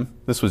program.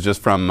 This was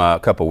just from a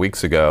couple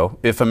weeks ago.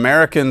 If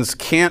Americans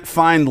can't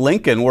find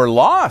Lincoln, we're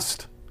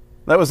lost.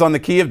 That was on the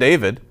Key of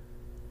David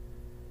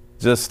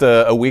just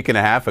a week and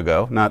a half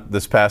ago. Not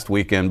this past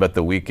weekend, but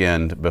the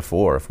weekend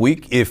before.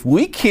 If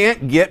we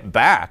can't get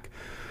back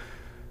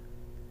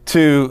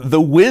to the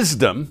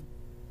wisdom,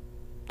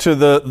 to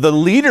the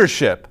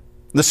leadership,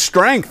 the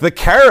strength, the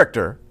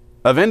character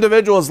of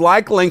individuals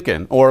like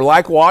Lincoln or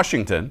like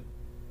Washington,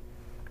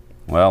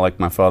 well, like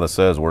my father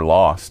says, we're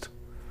lost.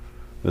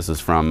 This is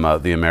from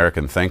the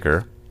American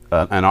Thinker,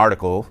 an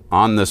article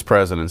on this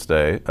President's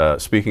Day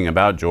speaking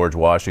about George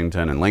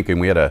Washington and Lincoln.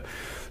 We had a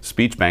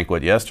speech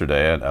banquet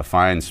yesterday, a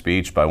fine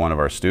speech by one of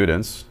our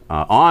students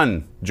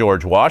on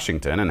George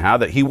Washington and how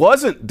that he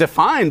wasn't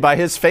defined by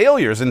his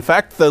failures. In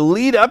fact, the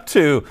lead up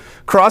to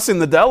crossing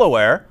the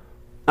Delaware,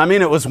 I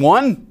mean, it was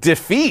one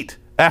defeat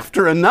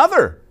after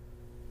another.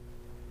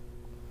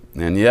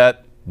 And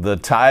yet the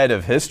tide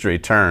of history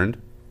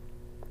turned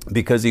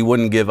because he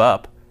wouldn't give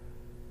up,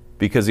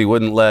 because he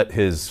wouldn't let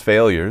his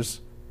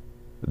failures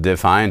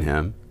define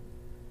him.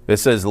 It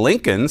says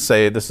Lincoln,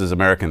 this is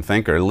American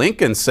Thinker,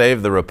 Lincoln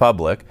saved the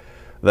republic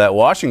that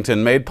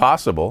Washington made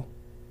possible,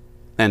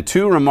 and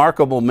two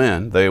remarkable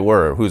men they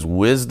were, whose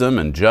wisdom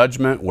and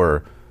judgment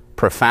were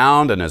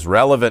profound and as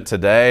relevant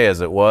today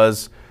as it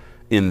was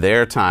in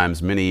their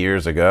times many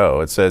years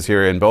ago. It says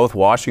here, in both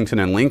Washington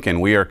and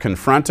Lincoln, we are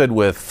confronted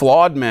with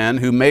flawed men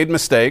who made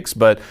mistakes,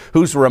 but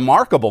whose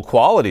remarkable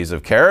qualities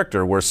of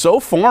character were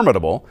so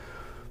formidable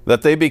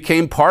that they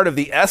became part of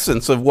the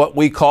essence of what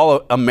we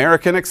call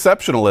American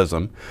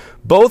exceptionalism.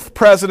 Both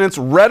presidents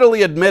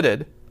readily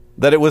admitted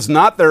that it was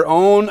not their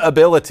own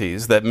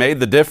abilities that made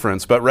the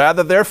difference, but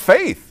rather their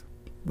faith,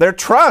 their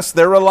trust,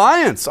 their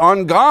reliance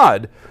on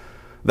God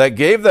that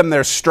gave them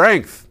their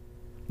strength,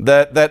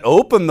 that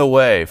opened the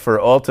way for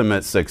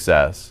ultimate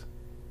success.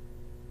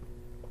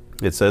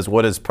 It says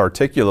what is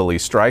particularly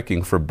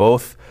striking for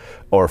both,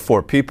 or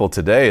for people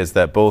today, is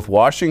that both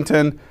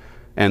Washington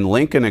and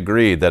Lincoln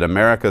agreed that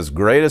America's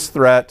greatest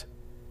threat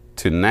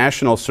to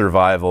national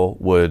survival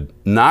would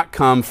not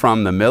come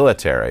from the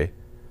military,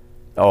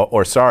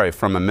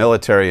 from a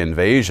military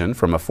invasion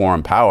from a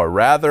foreign power.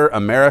 Rather,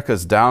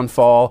 America's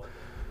downfall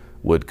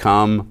would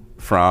come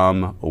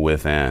from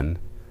within.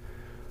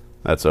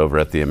 That's over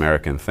at the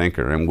American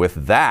Thinker. And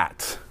with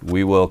that,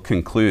 we will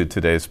conclude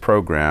today's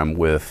program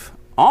with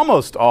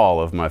almost all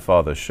of my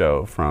father's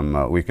show from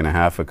a week and a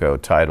half ago,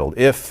 titled,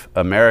 If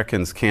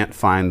Americans Can't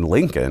Find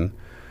Lincoln,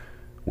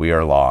 We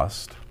Are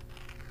Lost.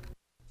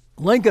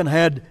 Lincoln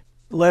had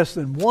less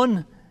than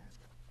 1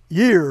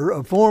 year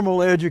of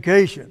formal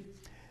education,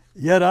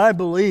 yet I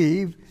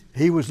believe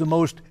he was the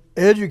most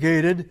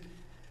educated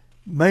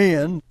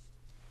man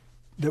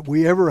that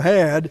we ever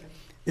had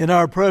in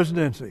our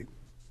presidency.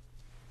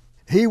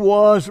 He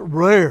was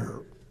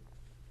rare.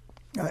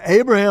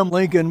 Abraham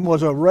Lincoln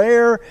was a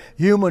rare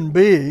human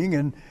being,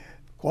 and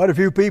quite a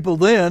few people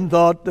then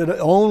thought that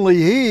only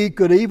he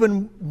could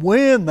even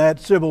win that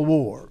Civil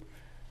War.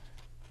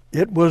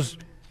 It was,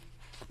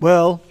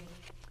 well,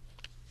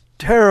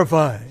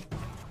 terrifying,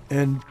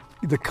 and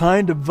the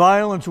kind of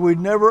violence we'd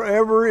never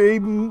ever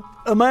even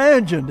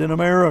imagined in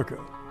America.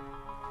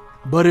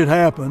 But it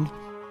happened.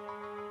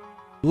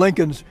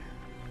 Lincoln's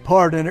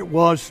part in it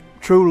was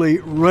truly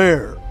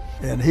rare,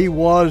 and he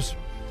was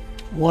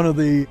one of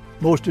the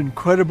most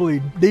incredibly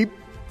deep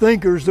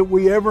thinkers that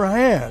we ever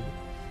had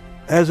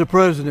as a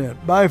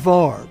president, by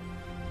far.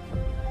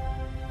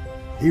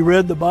 He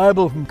read the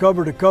Bible from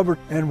cover to cover,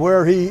 and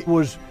where he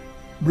was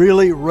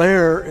really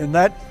rare in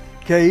that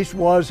case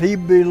was he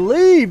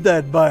believed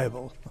that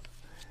Bible.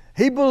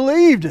 He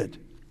believed it.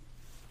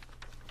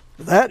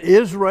 That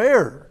is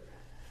rare.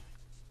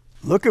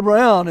 Look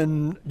around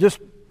and just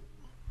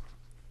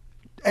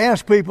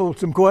ask people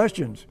some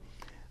questions.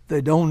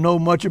 They don't know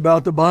much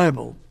about the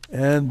Bible,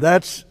 and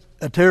that's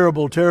a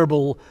terrible,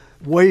 terrible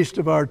waste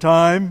of our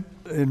time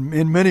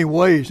in many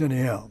ways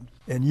anyhow.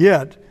 And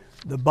yet,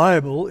 the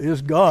Bible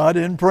is God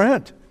in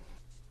print.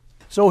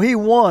 So he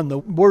won the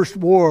worst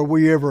war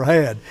we ever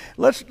had.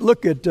 Let's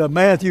look at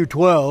Matthew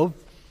 12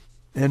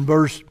 and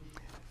verse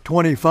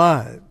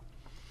 25.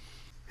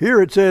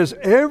 Here it says,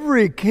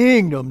 every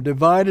kingdom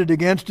divided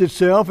against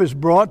itself is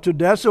brought to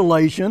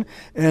desolation,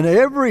 and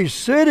every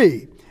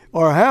city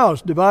or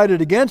house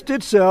divided against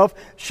itself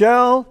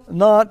shall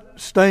not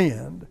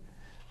stand.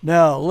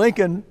 Now,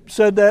 Lincoln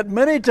said that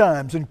many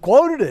times and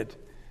quoted it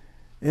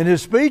in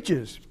his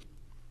speeches,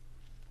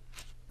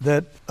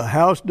 that a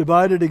house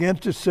divided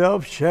against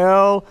itself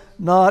shall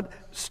not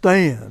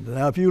stand.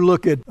 Now, if you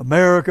look at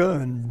America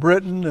and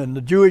Britain and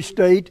the Jewish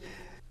state,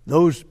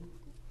 those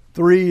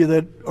three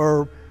that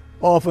are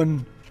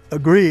often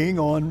agreeing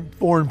on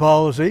foreign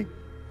policy,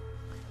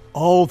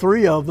 all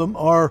three of them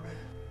are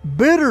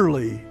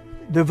bitterly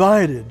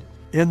divided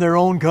in their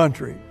own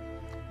country.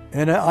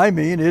 And I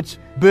mean, it's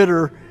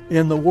bitter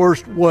in the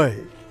worst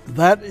way.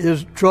 That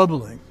is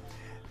troubling.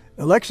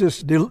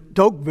 Alexis de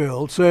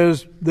Tocqueville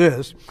says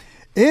this,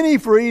 Any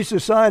free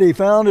society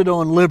founded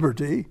on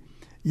liberty,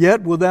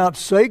 yet without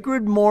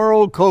sacred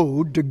moral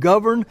code to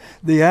govern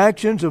the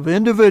actions of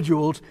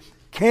individuals,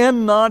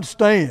 cannot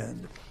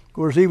stand. Of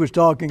course, he was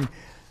talking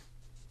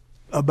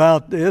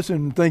about this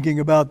and thinking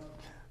about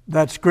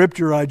that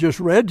scripture I just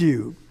read to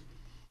you.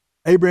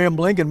 Abraham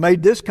Lincoln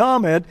made this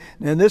comment,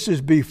 and this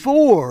is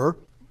before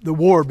the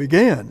war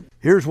began.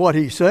 Here's what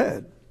he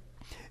said.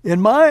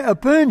 In my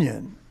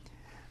opinion,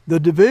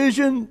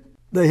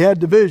 they had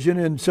division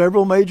in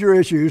several major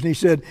issues, and he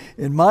said,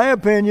 in my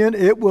opinion,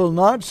 it will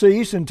not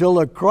cease until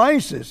a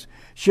crisis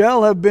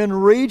shall have been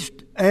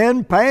reached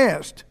and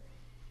passed.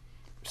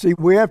 See,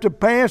 we have to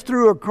pass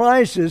through a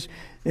crisis,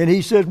 and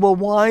he says, well,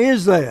 why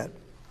is that?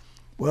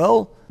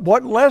 Well,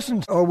 what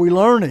lessons are we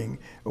learning?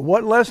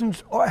 What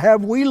lessons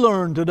have we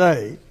learned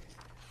today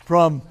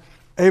from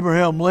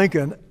Abraham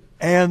Lincoln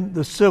and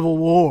the Civil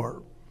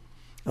War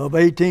of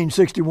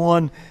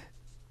 1861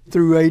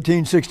 through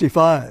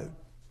 1865?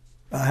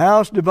 A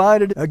house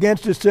divided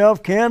against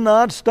itself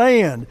cannot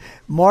stand.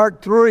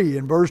 Mark 3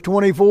 and verse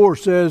 24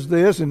 says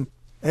this and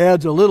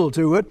adds a little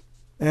to it.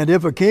 And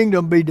if a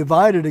kingdom be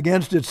divided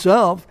against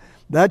itself,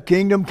 that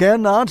kingdom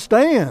cannot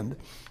stand.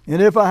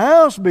 And if a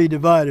house be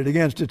divided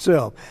against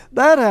itself,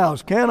 that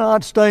house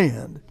cannot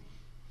stand.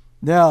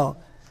 Now,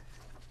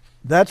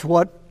 that's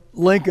what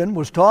Lincoln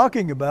was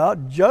talking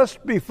about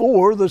just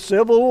before the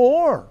Civil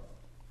War.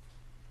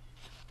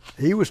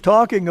 He was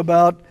talking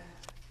about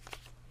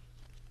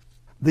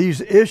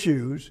these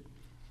issues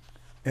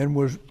and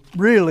was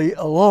really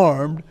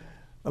alarmed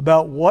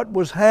about what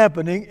was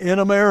happening in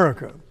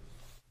America.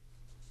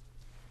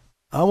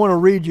 I want to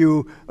read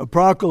you a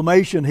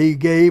proclamation he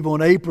gave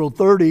on April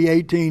 30,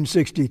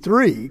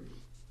 1863,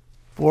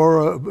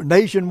 for a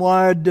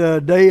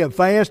nationwide day of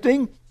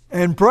fasting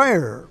and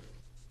prayer.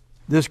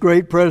 This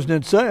great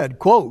president said,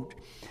 quote,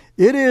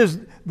 "It is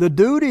the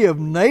duty of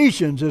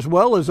nations as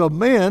well as of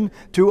men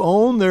to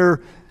own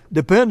their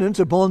dependence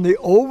upon the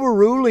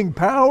overruling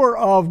power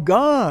of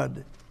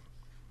God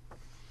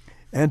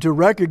and to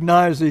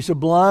recognize the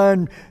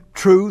sublime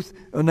truth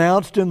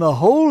announced in the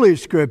Holy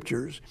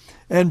Scriptures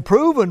and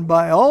proven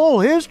by all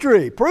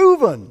history,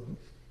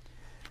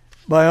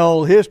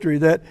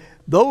 that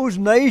those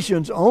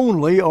nations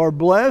only are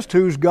blessed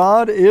whose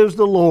God is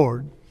the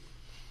Lord.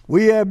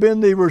 We have been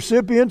the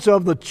recipients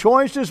of the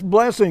choicest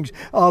blessings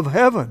of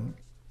heaven.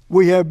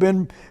 We have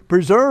been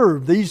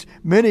preserved these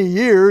many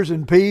years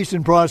in peace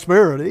and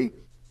prosperity.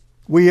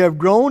 We have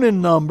grown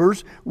in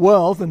numbers,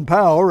 wealth, and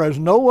power as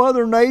no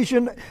other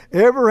nation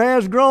ever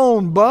has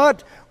grown,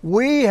 but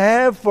we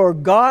have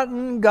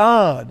forgotten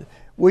God."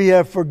 We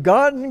have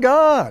forgotten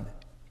God.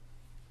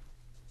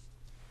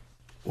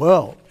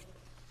 Well,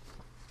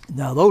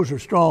 now those are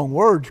strong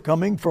words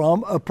coming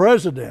from a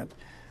president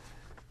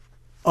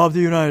of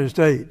the United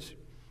States.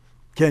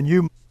 Can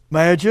you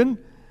imagine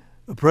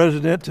a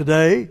president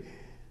today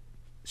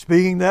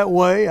speaking that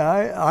way?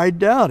 I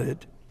doubt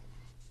it.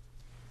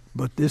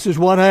 But this is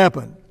what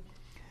happened.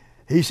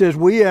 He says,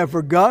 "We have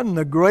forgotten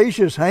the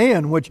gracious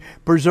hand which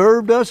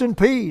preserved us in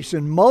peace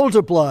and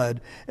multiplied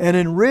and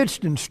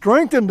enriched and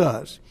strengthened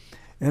us.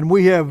 And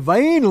we have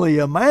vainly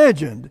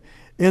imagined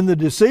in the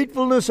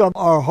deceitfulness of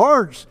our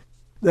hearts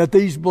that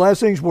these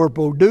blessings were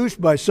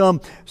produced by some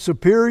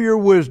superior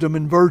wisdom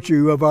and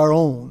virtue of our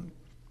own."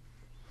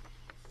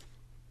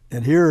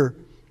 And here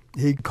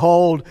he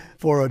called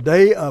for a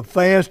day of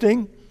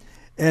fasting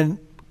and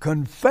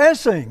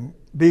confessing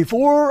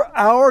before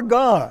our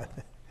God.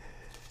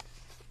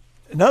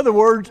 In other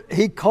words,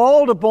 he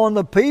called upon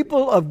the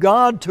people of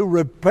God to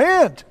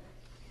repent.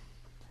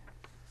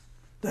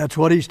 That's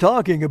what he's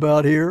talking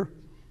about here.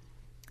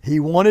 He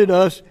wanted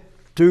us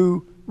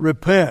to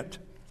repent.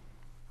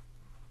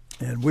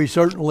 And we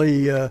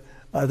certainly,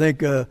 I think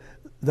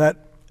that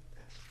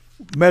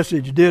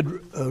message did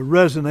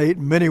resonate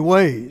in many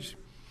ways.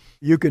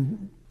 You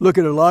can look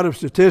at a lot of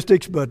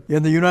statistics, but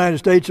in the United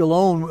States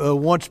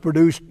alone, once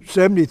produced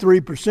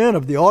 73%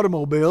 of the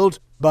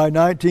automobiles. By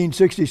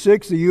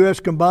 1966, the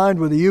U.S. combined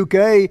with the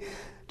U.K.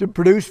 to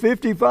produce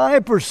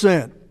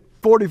 55%,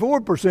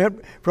 44%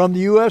 from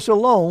the U.S.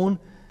 alone,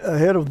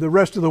 ahead of the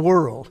rest of the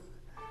world.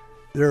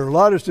 There are a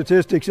lot of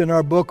statistics in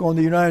our book on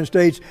the United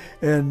States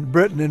and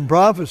Britain in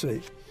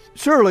prophecy.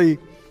 Surely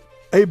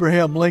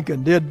Abraham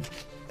Lincoln did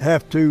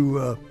have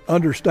to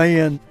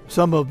understand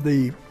some of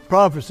the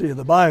prophecy of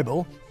the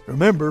Bible.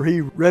 Remember, he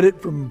read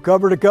it from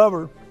cover to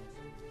cover.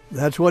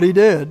 That's what he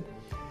did.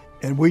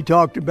 And we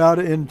talked about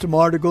it in some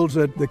articles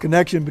that the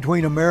connection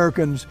between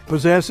Americans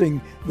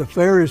possessing the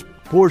fairest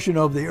portion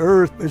of the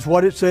earth is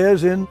what it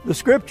says in the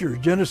Scriptures.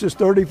 Genesis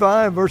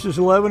 35, verses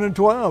 11 and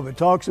 12. It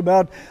talks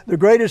about the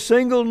greatest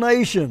single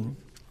nation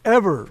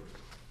ever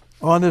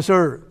on this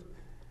earth,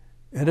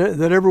 and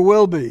that ever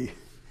will be.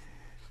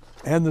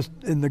 And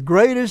the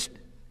greatest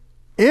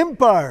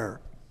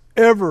empire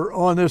ever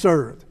on this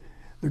earth,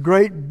 the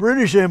great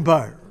British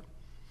Empire.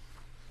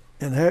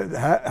 And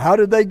how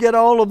did they get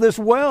all of this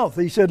wealth?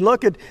 He said,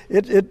 look,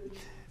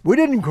 we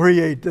didn't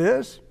create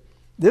this.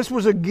 This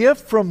was a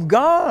gift from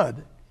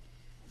God.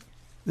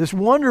 This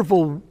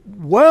wonderful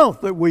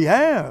wealth that we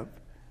have.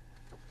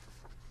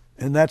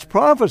 And that's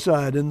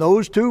prophesied in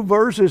those two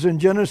verses in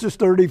Genesis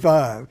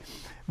 35,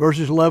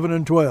 verses 11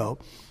 and 12.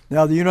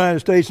 Now, the United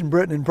States and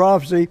Britain in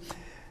Prophecy,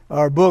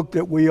 our book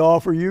that we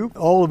offer you,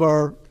 all of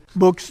our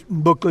books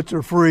and booklets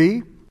are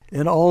free,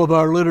 and all of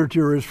our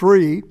literature is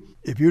free.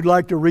 If you'd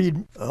like to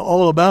read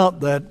all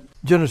about that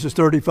Genesis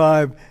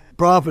 35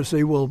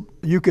 prophecy, well,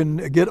 you can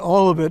get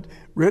all of it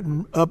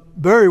written up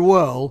very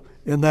well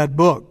in that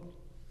book.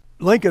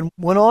 Lincoln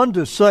went on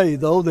to say,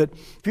 though, that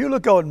if you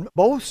look on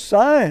both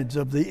sides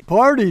of the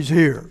parties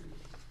here,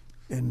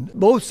 and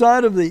both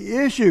sides of the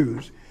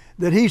issues,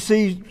 that he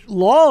sees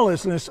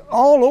lawlessness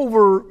all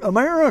over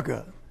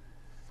America.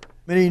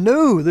 And he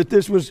knew that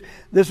this was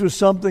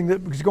something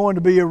that was going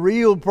to be a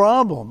real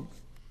problem.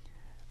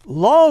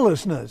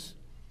 Lawlessness.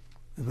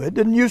 It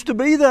didn't used to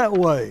be that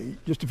way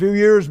just a few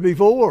years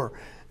before,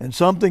 and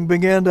something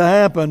began to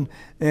happen,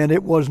 and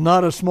it was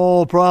not a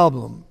small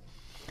problem.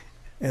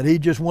 And he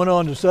just went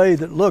on to say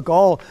that, look,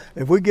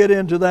 if we get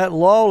into that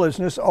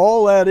lawlessness,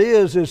 all that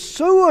is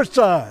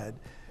suicide.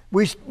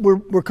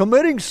 We're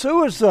committing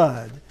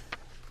suicide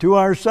to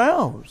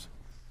ourselves.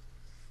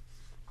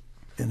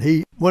 And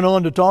he went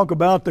on to talk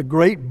about the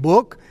great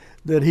book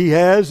that he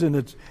has, and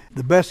it's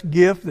the best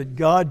gift that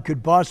God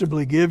could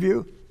possibly give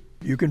you.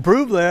 You can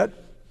prove that.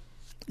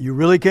 You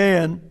really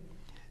can.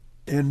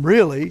 And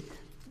really,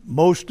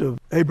 most of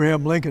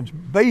Abraham Lincoln's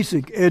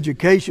basic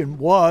education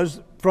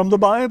was from the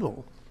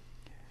Bible.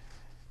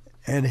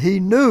 And he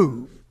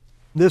knew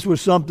this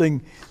was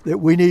something that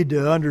we need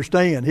to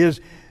understand. His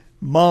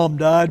mom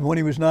died when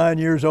he was 9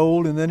 years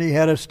old, and then he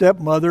had a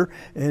stepmother,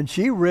 and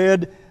she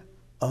read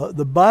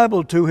the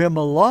Bible to him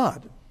a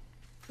lot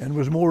and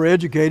was more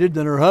educated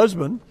than her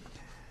husband.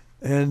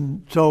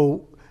 And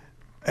so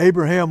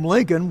Abraham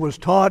Lincoln was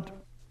taught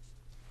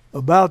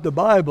about the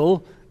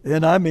Bible,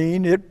 and I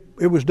mean,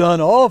 it was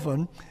done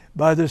often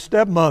by this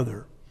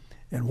stepmother.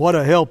 And what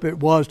a help it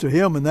was to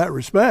him in that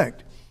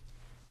respect.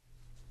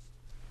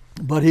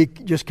 But he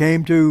just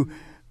came to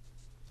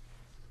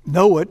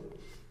know it.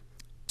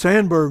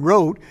 Sandberg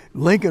wrote,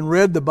 Lincoln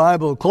read the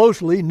Bible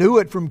closely, knew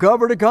it from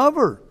cover to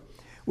cover,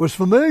 was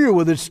familiar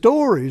with its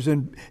stories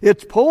and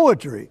its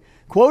poetry,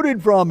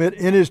 quoted from it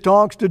in his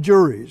talks to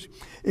juries,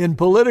 in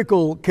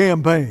political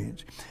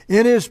campaigns,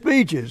 in his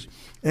speeches,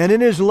 and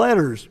in his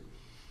letters.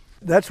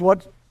 That's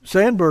what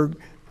Sandberg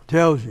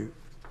tells you,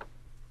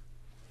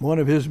 one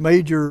of his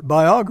major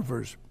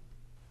biographers.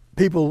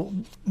 People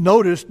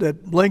noticed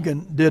that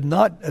Lincoln did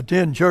not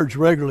attend church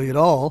regularly at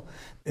all,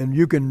 and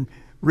you can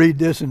read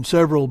this in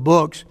several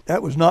books.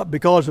 That was not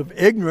because of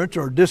ignorance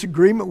or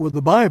disagreement with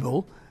the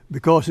Bible,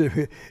 because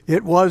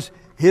it was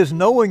his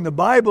knowing the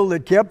Bible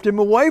that kept him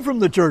away from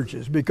the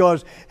churches,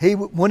 because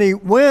when he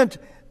went,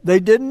 they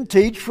didn't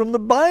teach from the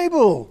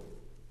Bible.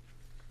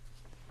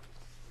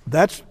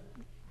 That's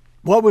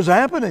what was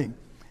happening.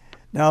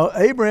 Now,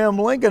 Abraham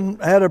Lincoln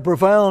had a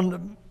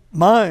profound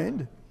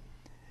mind,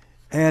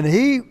 and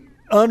he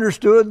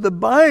understood the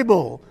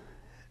Bible.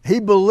 He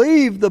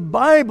believed the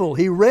Bible.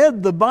 He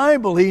read the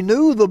Bible. He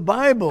knew the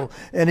Bible,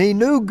 and he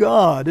knew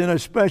God in a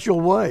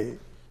special way.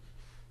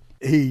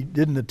 He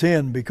didn't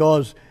attend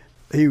because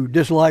he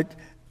disliked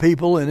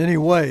people in any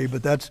way,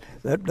 but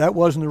that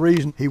wasn't the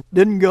reason he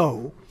didn't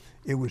go.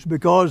 It was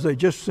because they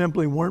just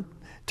simply weren't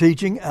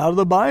teaching out of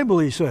the Bible,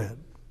 he said.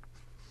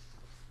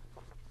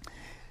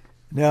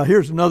 Now,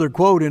 here's another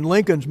quote. In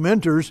Lincoln's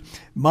Mentors,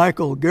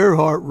 Michael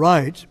Gerhardt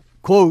writes,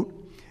 quote,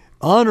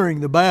 honoring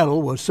the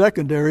battle was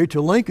secondary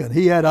to Lincoln.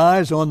 He had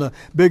eyes on the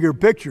bigger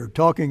picture,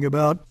 talking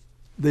about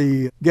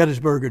the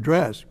Gettysburg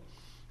Address.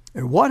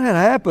 And what had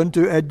happened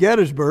at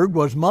Gettysburg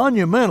was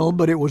monumental,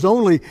 but it was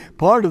only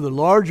part of the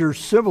larger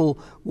Civil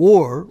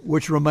War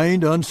which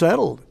remained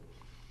unsettled.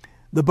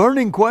 The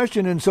burning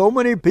question in so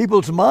many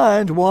people's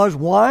minds was,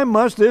 why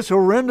must this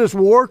horrendous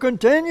war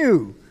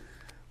continue?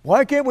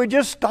 Why can't we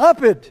just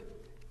stop it?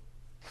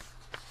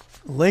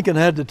 Lincoln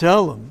had to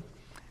tell them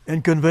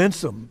and convince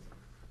them.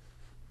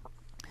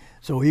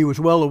 So he was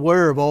well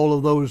aware of all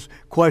of those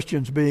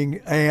questions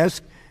being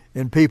asked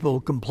and people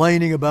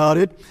complaining about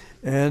it.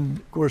 And,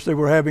 of course, they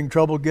were having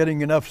trouble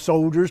getting enough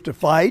soldiers to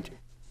fight,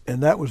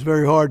 and that was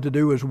very hard to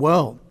do as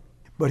well.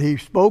 But he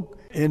spoke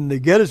in the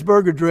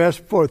Gettysburg Address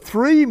for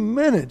 3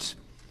 minutes,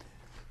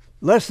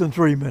 less than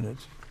 3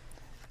 minutes.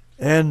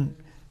 And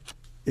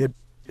it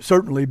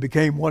certainly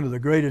became one of the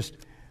greatest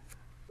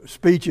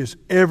speeches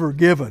ever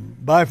given,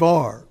 by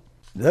far.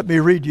 Let me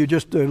read you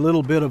just a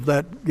little bit of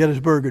that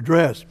Gettysburg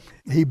Address.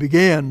 He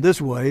began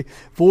this way,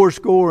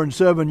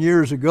 77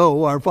 years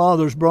ago, our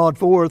fathers brought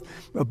forth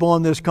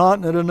upon this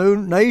continent a new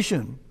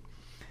nation,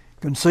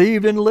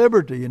 conceived in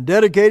liberty and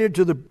dedicated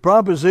to the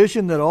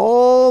proposition that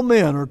all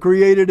men are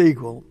created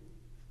equal.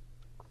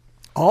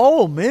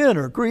 All men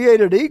are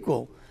created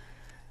equal.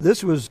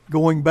 This was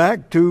going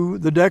back to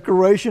the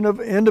Declaration of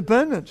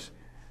Independence,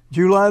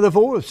 July the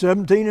 4th,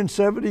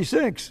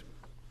 1776.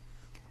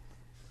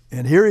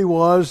 And here he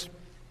was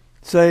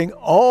saying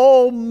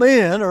all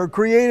men are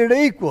created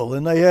equal,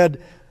 and they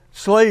had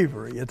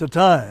slavery at the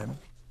time.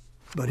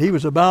 But he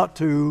was about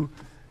to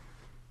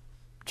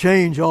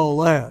change all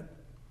that.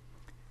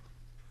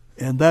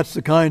 And that's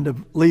the kind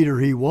of leader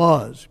he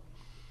was.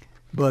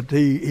 But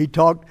he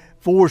talked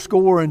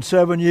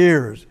 70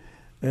 years.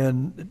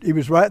 And he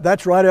was right.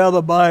 That's right out of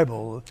the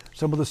Bible.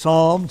 Some of the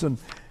Psalms and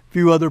a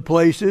few other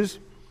places.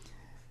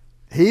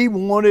 He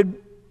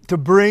wanted to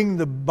bring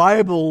the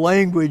Bible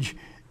language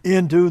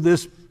into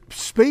this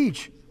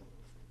speech.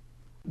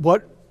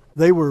 What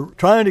they were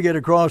trying to get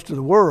across to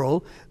the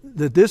world,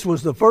 that this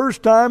was the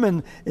first time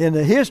in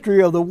the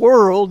history of the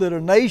world that a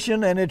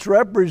nation and its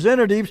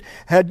representatives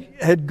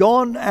had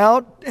gone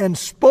out and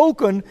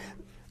spoken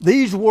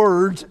these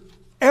words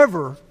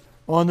ever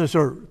on this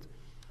earth.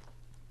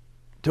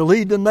 To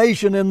lead the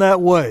nation in that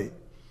way.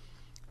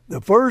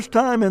 The first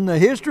time in the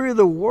history of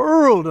the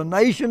world a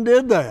nation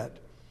did that.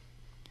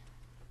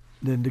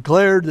 Then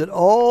declared that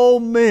all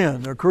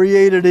men are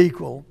created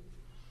equal.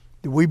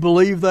 Do we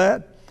believe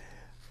that?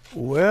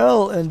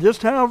 Well, and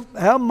just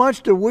how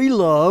much do we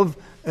love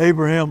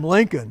Abraham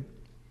Lincoln?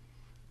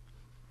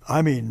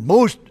 I mean,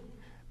 most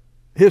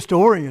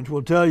historians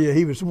will tell you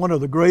he was one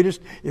of the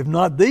greatest, if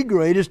not the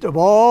greatest, of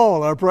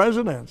all our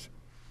presidents.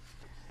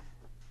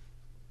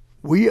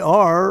 We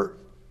are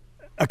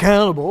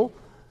accountable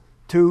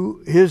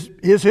to his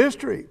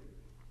history.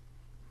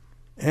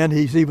 And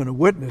he's even a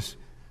witness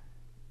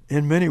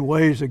in many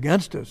ways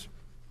against us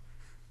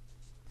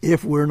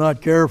if we're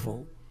not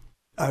careful.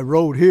 I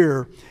wrote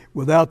here,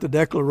 without the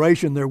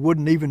Declaration, there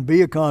wouldn't even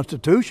be a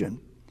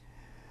Constitution.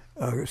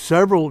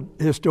 Several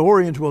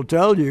historians will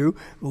tell you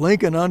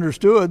Lincoln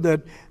understood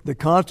that the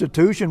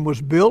Constitution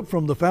was built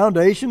from the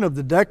foundation of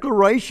the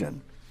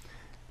Declaration.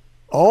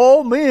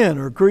 All men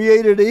are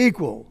created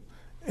equal.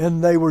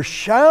 And they were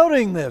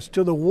shouting this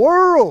to the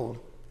world.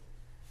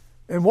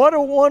 And what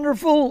a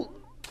wonderful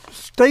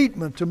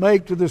statement to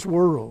make to this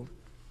world.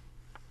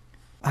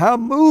 How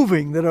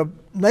moving that a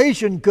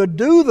nation could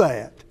do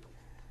that.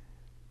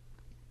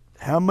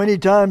 How many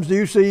times do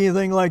you see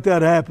anything like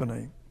that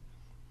happening?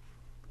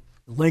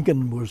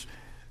 Lincoln was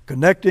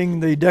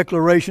connecting the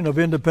Declaration of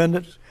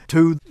Independence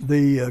to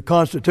the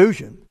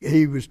Constitution.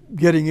 He was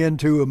getting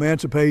into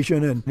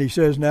emancipation, and he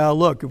says, now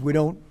look, if we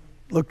don't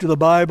look to the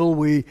Bible,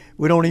 we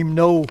don't even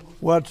know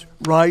what's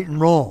right and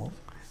wrong.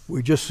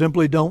 We just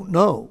simply don't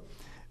know.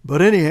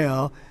 But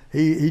anyhow,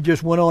 he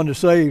just went on to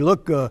say,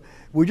 look,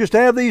 we just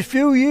have these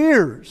few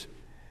years.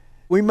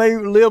 We may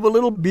live a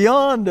little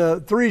beyond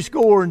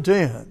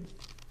 70.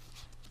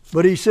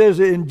 But he says,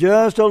 in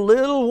just a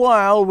little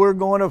while, we're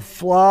going to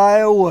fly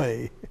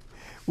away.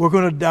 We're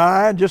going to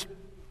die and just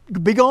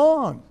be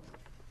gone.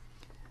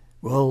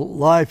 Well,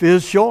 life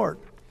is short.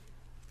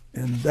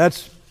 And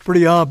that's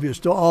pretty obvious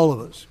to all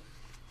of us.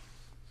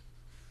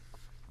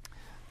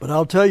 But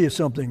I'll tell you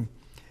something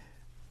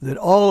that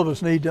all of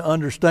us need to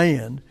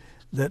understand,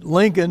 that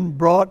Lincoln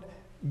brought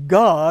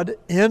God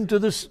into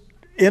the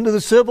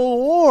Civil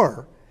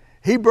War.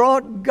 He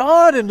brought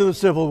God into the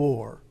Civil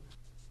War.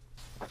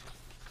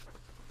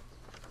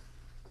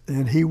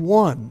 And he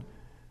won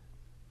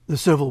the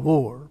Civil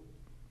War.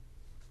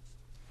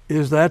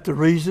 Is that the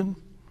reason?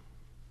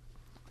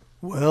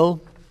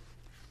 Well,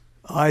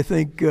 I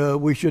think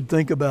we should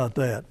think about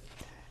that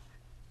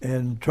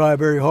and try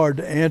very hard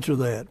to answer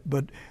that.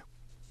 But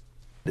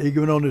he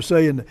went on to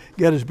say in the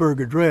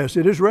Gettysburg Address,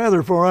 it is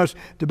rather for us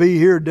to be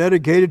here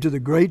dedicated to the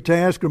great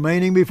task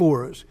remaining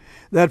before us,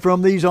 that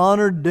from these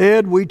honored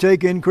dead we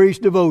take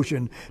increased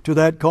devotion to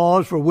that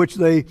cause for which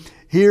they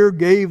here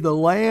gave the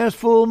last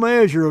full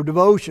measure of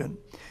devotion,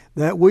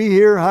 that we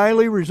here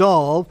highly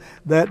resolve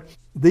that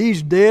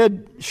these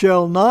dead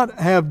shall not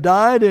have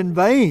died in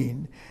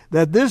vain,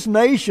 that this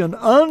nation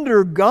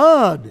under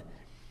God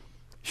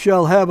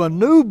shall have a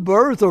new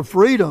birth of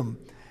freedom,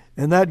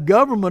 and that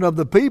government of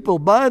the people,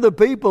 by the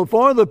people,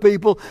 for the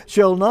people,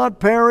 shall not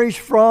perish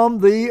from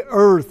the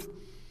earth.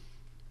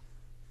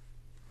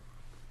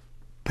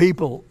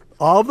 People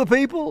of the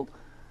people,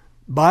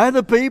 by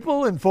the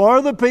people, and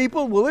for the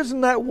people. Well,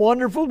 isn't that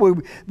wonderful?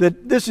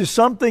 That this is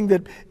something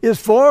that is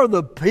for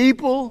the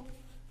people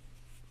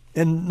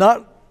and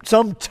not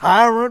some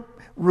tyrant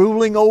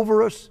ruling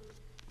over us,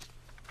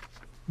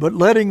 but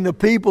letting the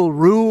people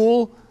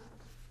rule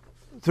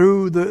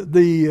through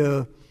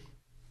the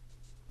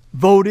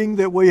voting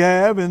that we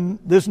have in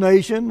this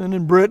nation and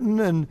in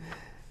Britain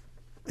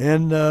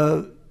and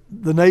the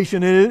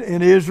nation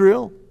in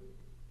Israel.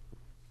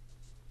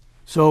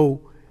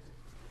 So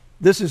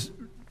this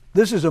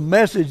is a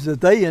message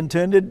that they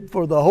intended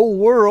for the whole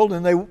world,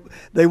 and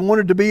they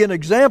wanted to be an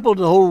example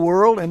to the whole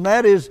world, and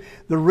that is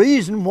the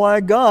reason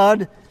why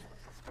God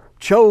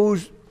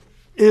chose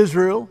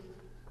Israel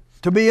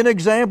to be an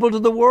example to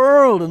the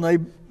world. And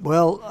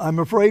I'm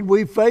afraid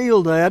we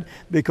failed that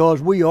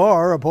because we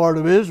are a part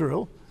of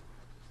Israel.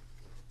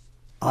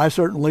 I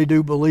certainly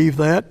do believe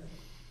that.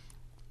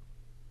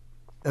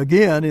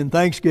 Again, in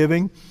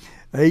Thanksgiving,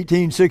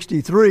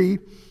 1863,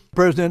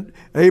 President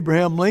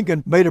Abraham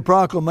Lincoln made a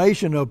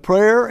proclamation of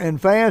prayer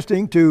and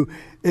fasting to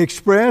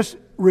express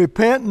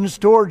repentance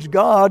towards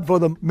God for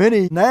the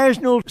many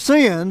national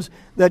sins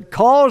that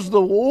caused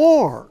the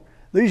war.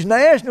 These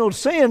national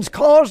sins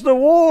caused the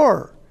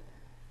war.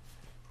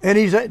 And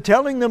he's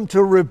telling them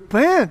to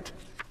repent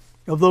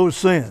of those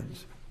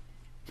sins.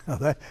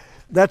 Now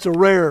that's a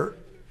rare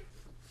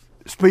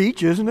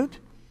speech, isn't it?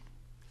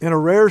 And a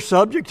rare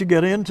subject to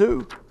get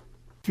into.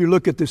 If you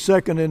look at the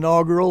second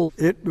inaugural,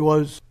 it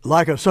was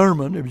like a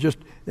sermon. It was just,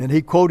 and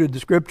he quoted the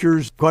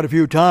scriptures quite a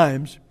few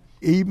times.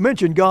 He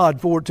mentioned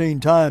God 14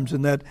 times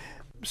in that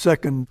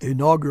second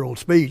inaugural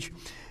speech.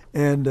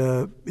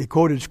 And he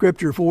quoted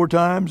scripture 4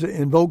 times,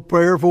 invoked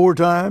prayer 4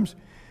 times,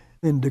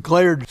 and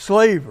declared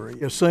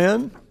slavery a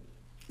sin.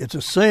 It's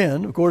a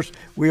sin. Of course,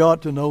 we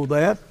ought to know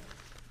that.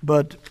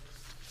 But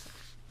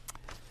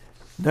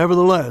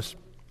nevertheless,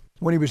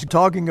 when he was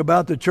talking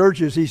about the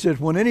churches, he says,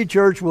 when any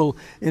church will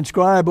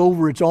inscribe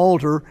over its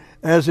altar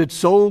as its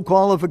sole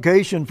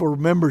qualification for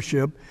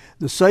membership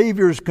the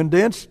Savior's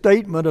condensed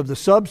statement of the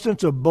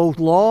substance of both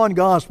law and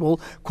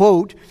gospel,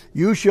 quote,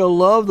 you shall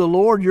love the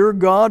Lord your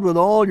God with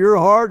all your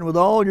heart and with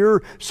all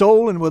your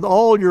soul and with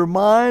all your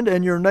mind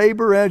and your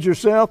neighbor as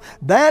yourself,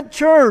 that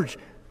church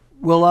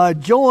will I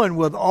join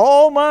with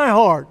all my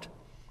heart.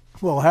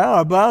 Well, how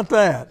about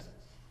that?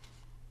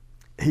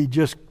 He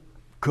just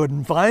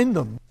couldn't find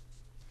them.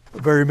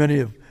 Very many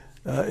of,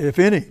 if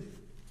any.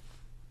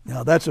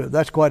 Now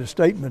that's quite a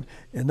statement,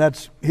 and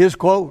that's his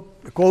quote,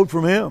 a quote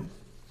from him.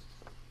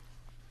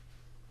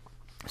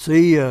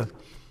 See,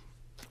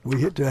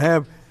 we to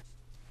have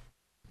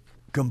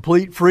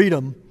complete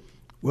freedom.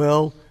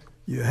 Well,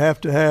 you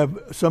have to have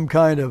some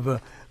kind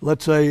of,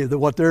 let's say that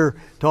what they're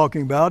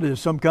talking about is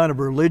some kind of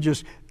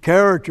religious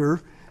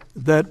character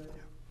that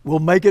will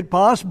make it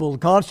possible. The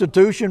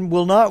Constitution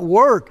will not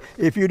work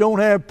if you don't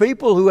have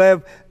people who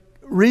have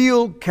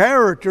real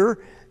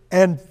character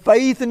and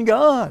faith in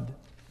God.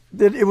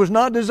 That it was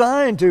not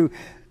designed to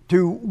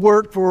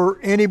work for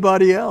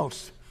anybody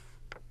else,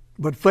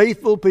 but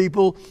faithful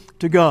people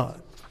to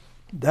God.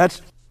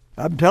 That's,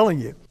 I'm telling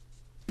you,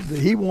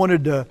 he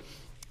wanted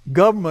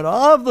government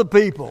of the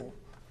people,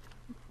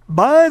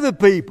 by the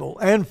people,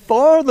 and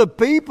for the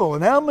people.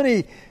 And how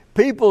many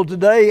people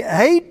today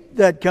hate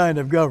that kind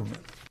of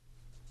government?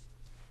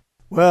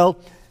 Well,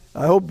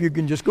 I hope you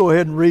can just go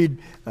ahead and read.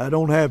 I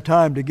don't have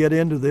time to get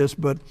into this,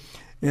 but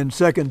in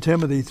 2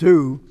 Timothy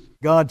 2,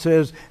 God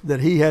says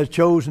that he has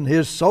chosen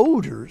his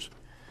soldiers,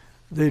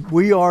 that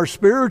we are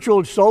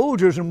spiritual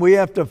soldiers and we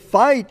have to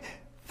fight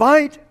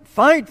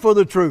for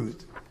the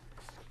truth,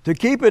 to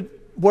keep it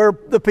where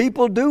the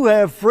people do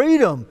have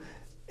freedom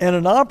and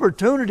an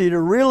opportunity to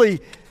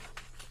really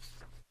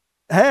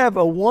have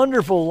a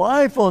wonderful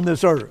life on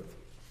this earth.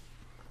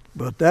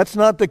 But that's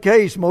not the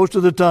case most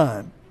of the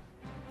time.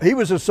 He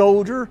was a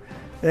soldier,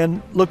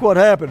 and look what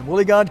happened. Well,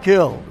 he got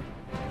killed.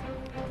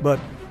 But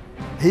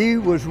he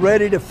was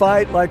ready to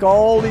fight like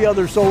all the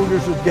other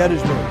soldiers at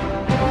Gettysburg.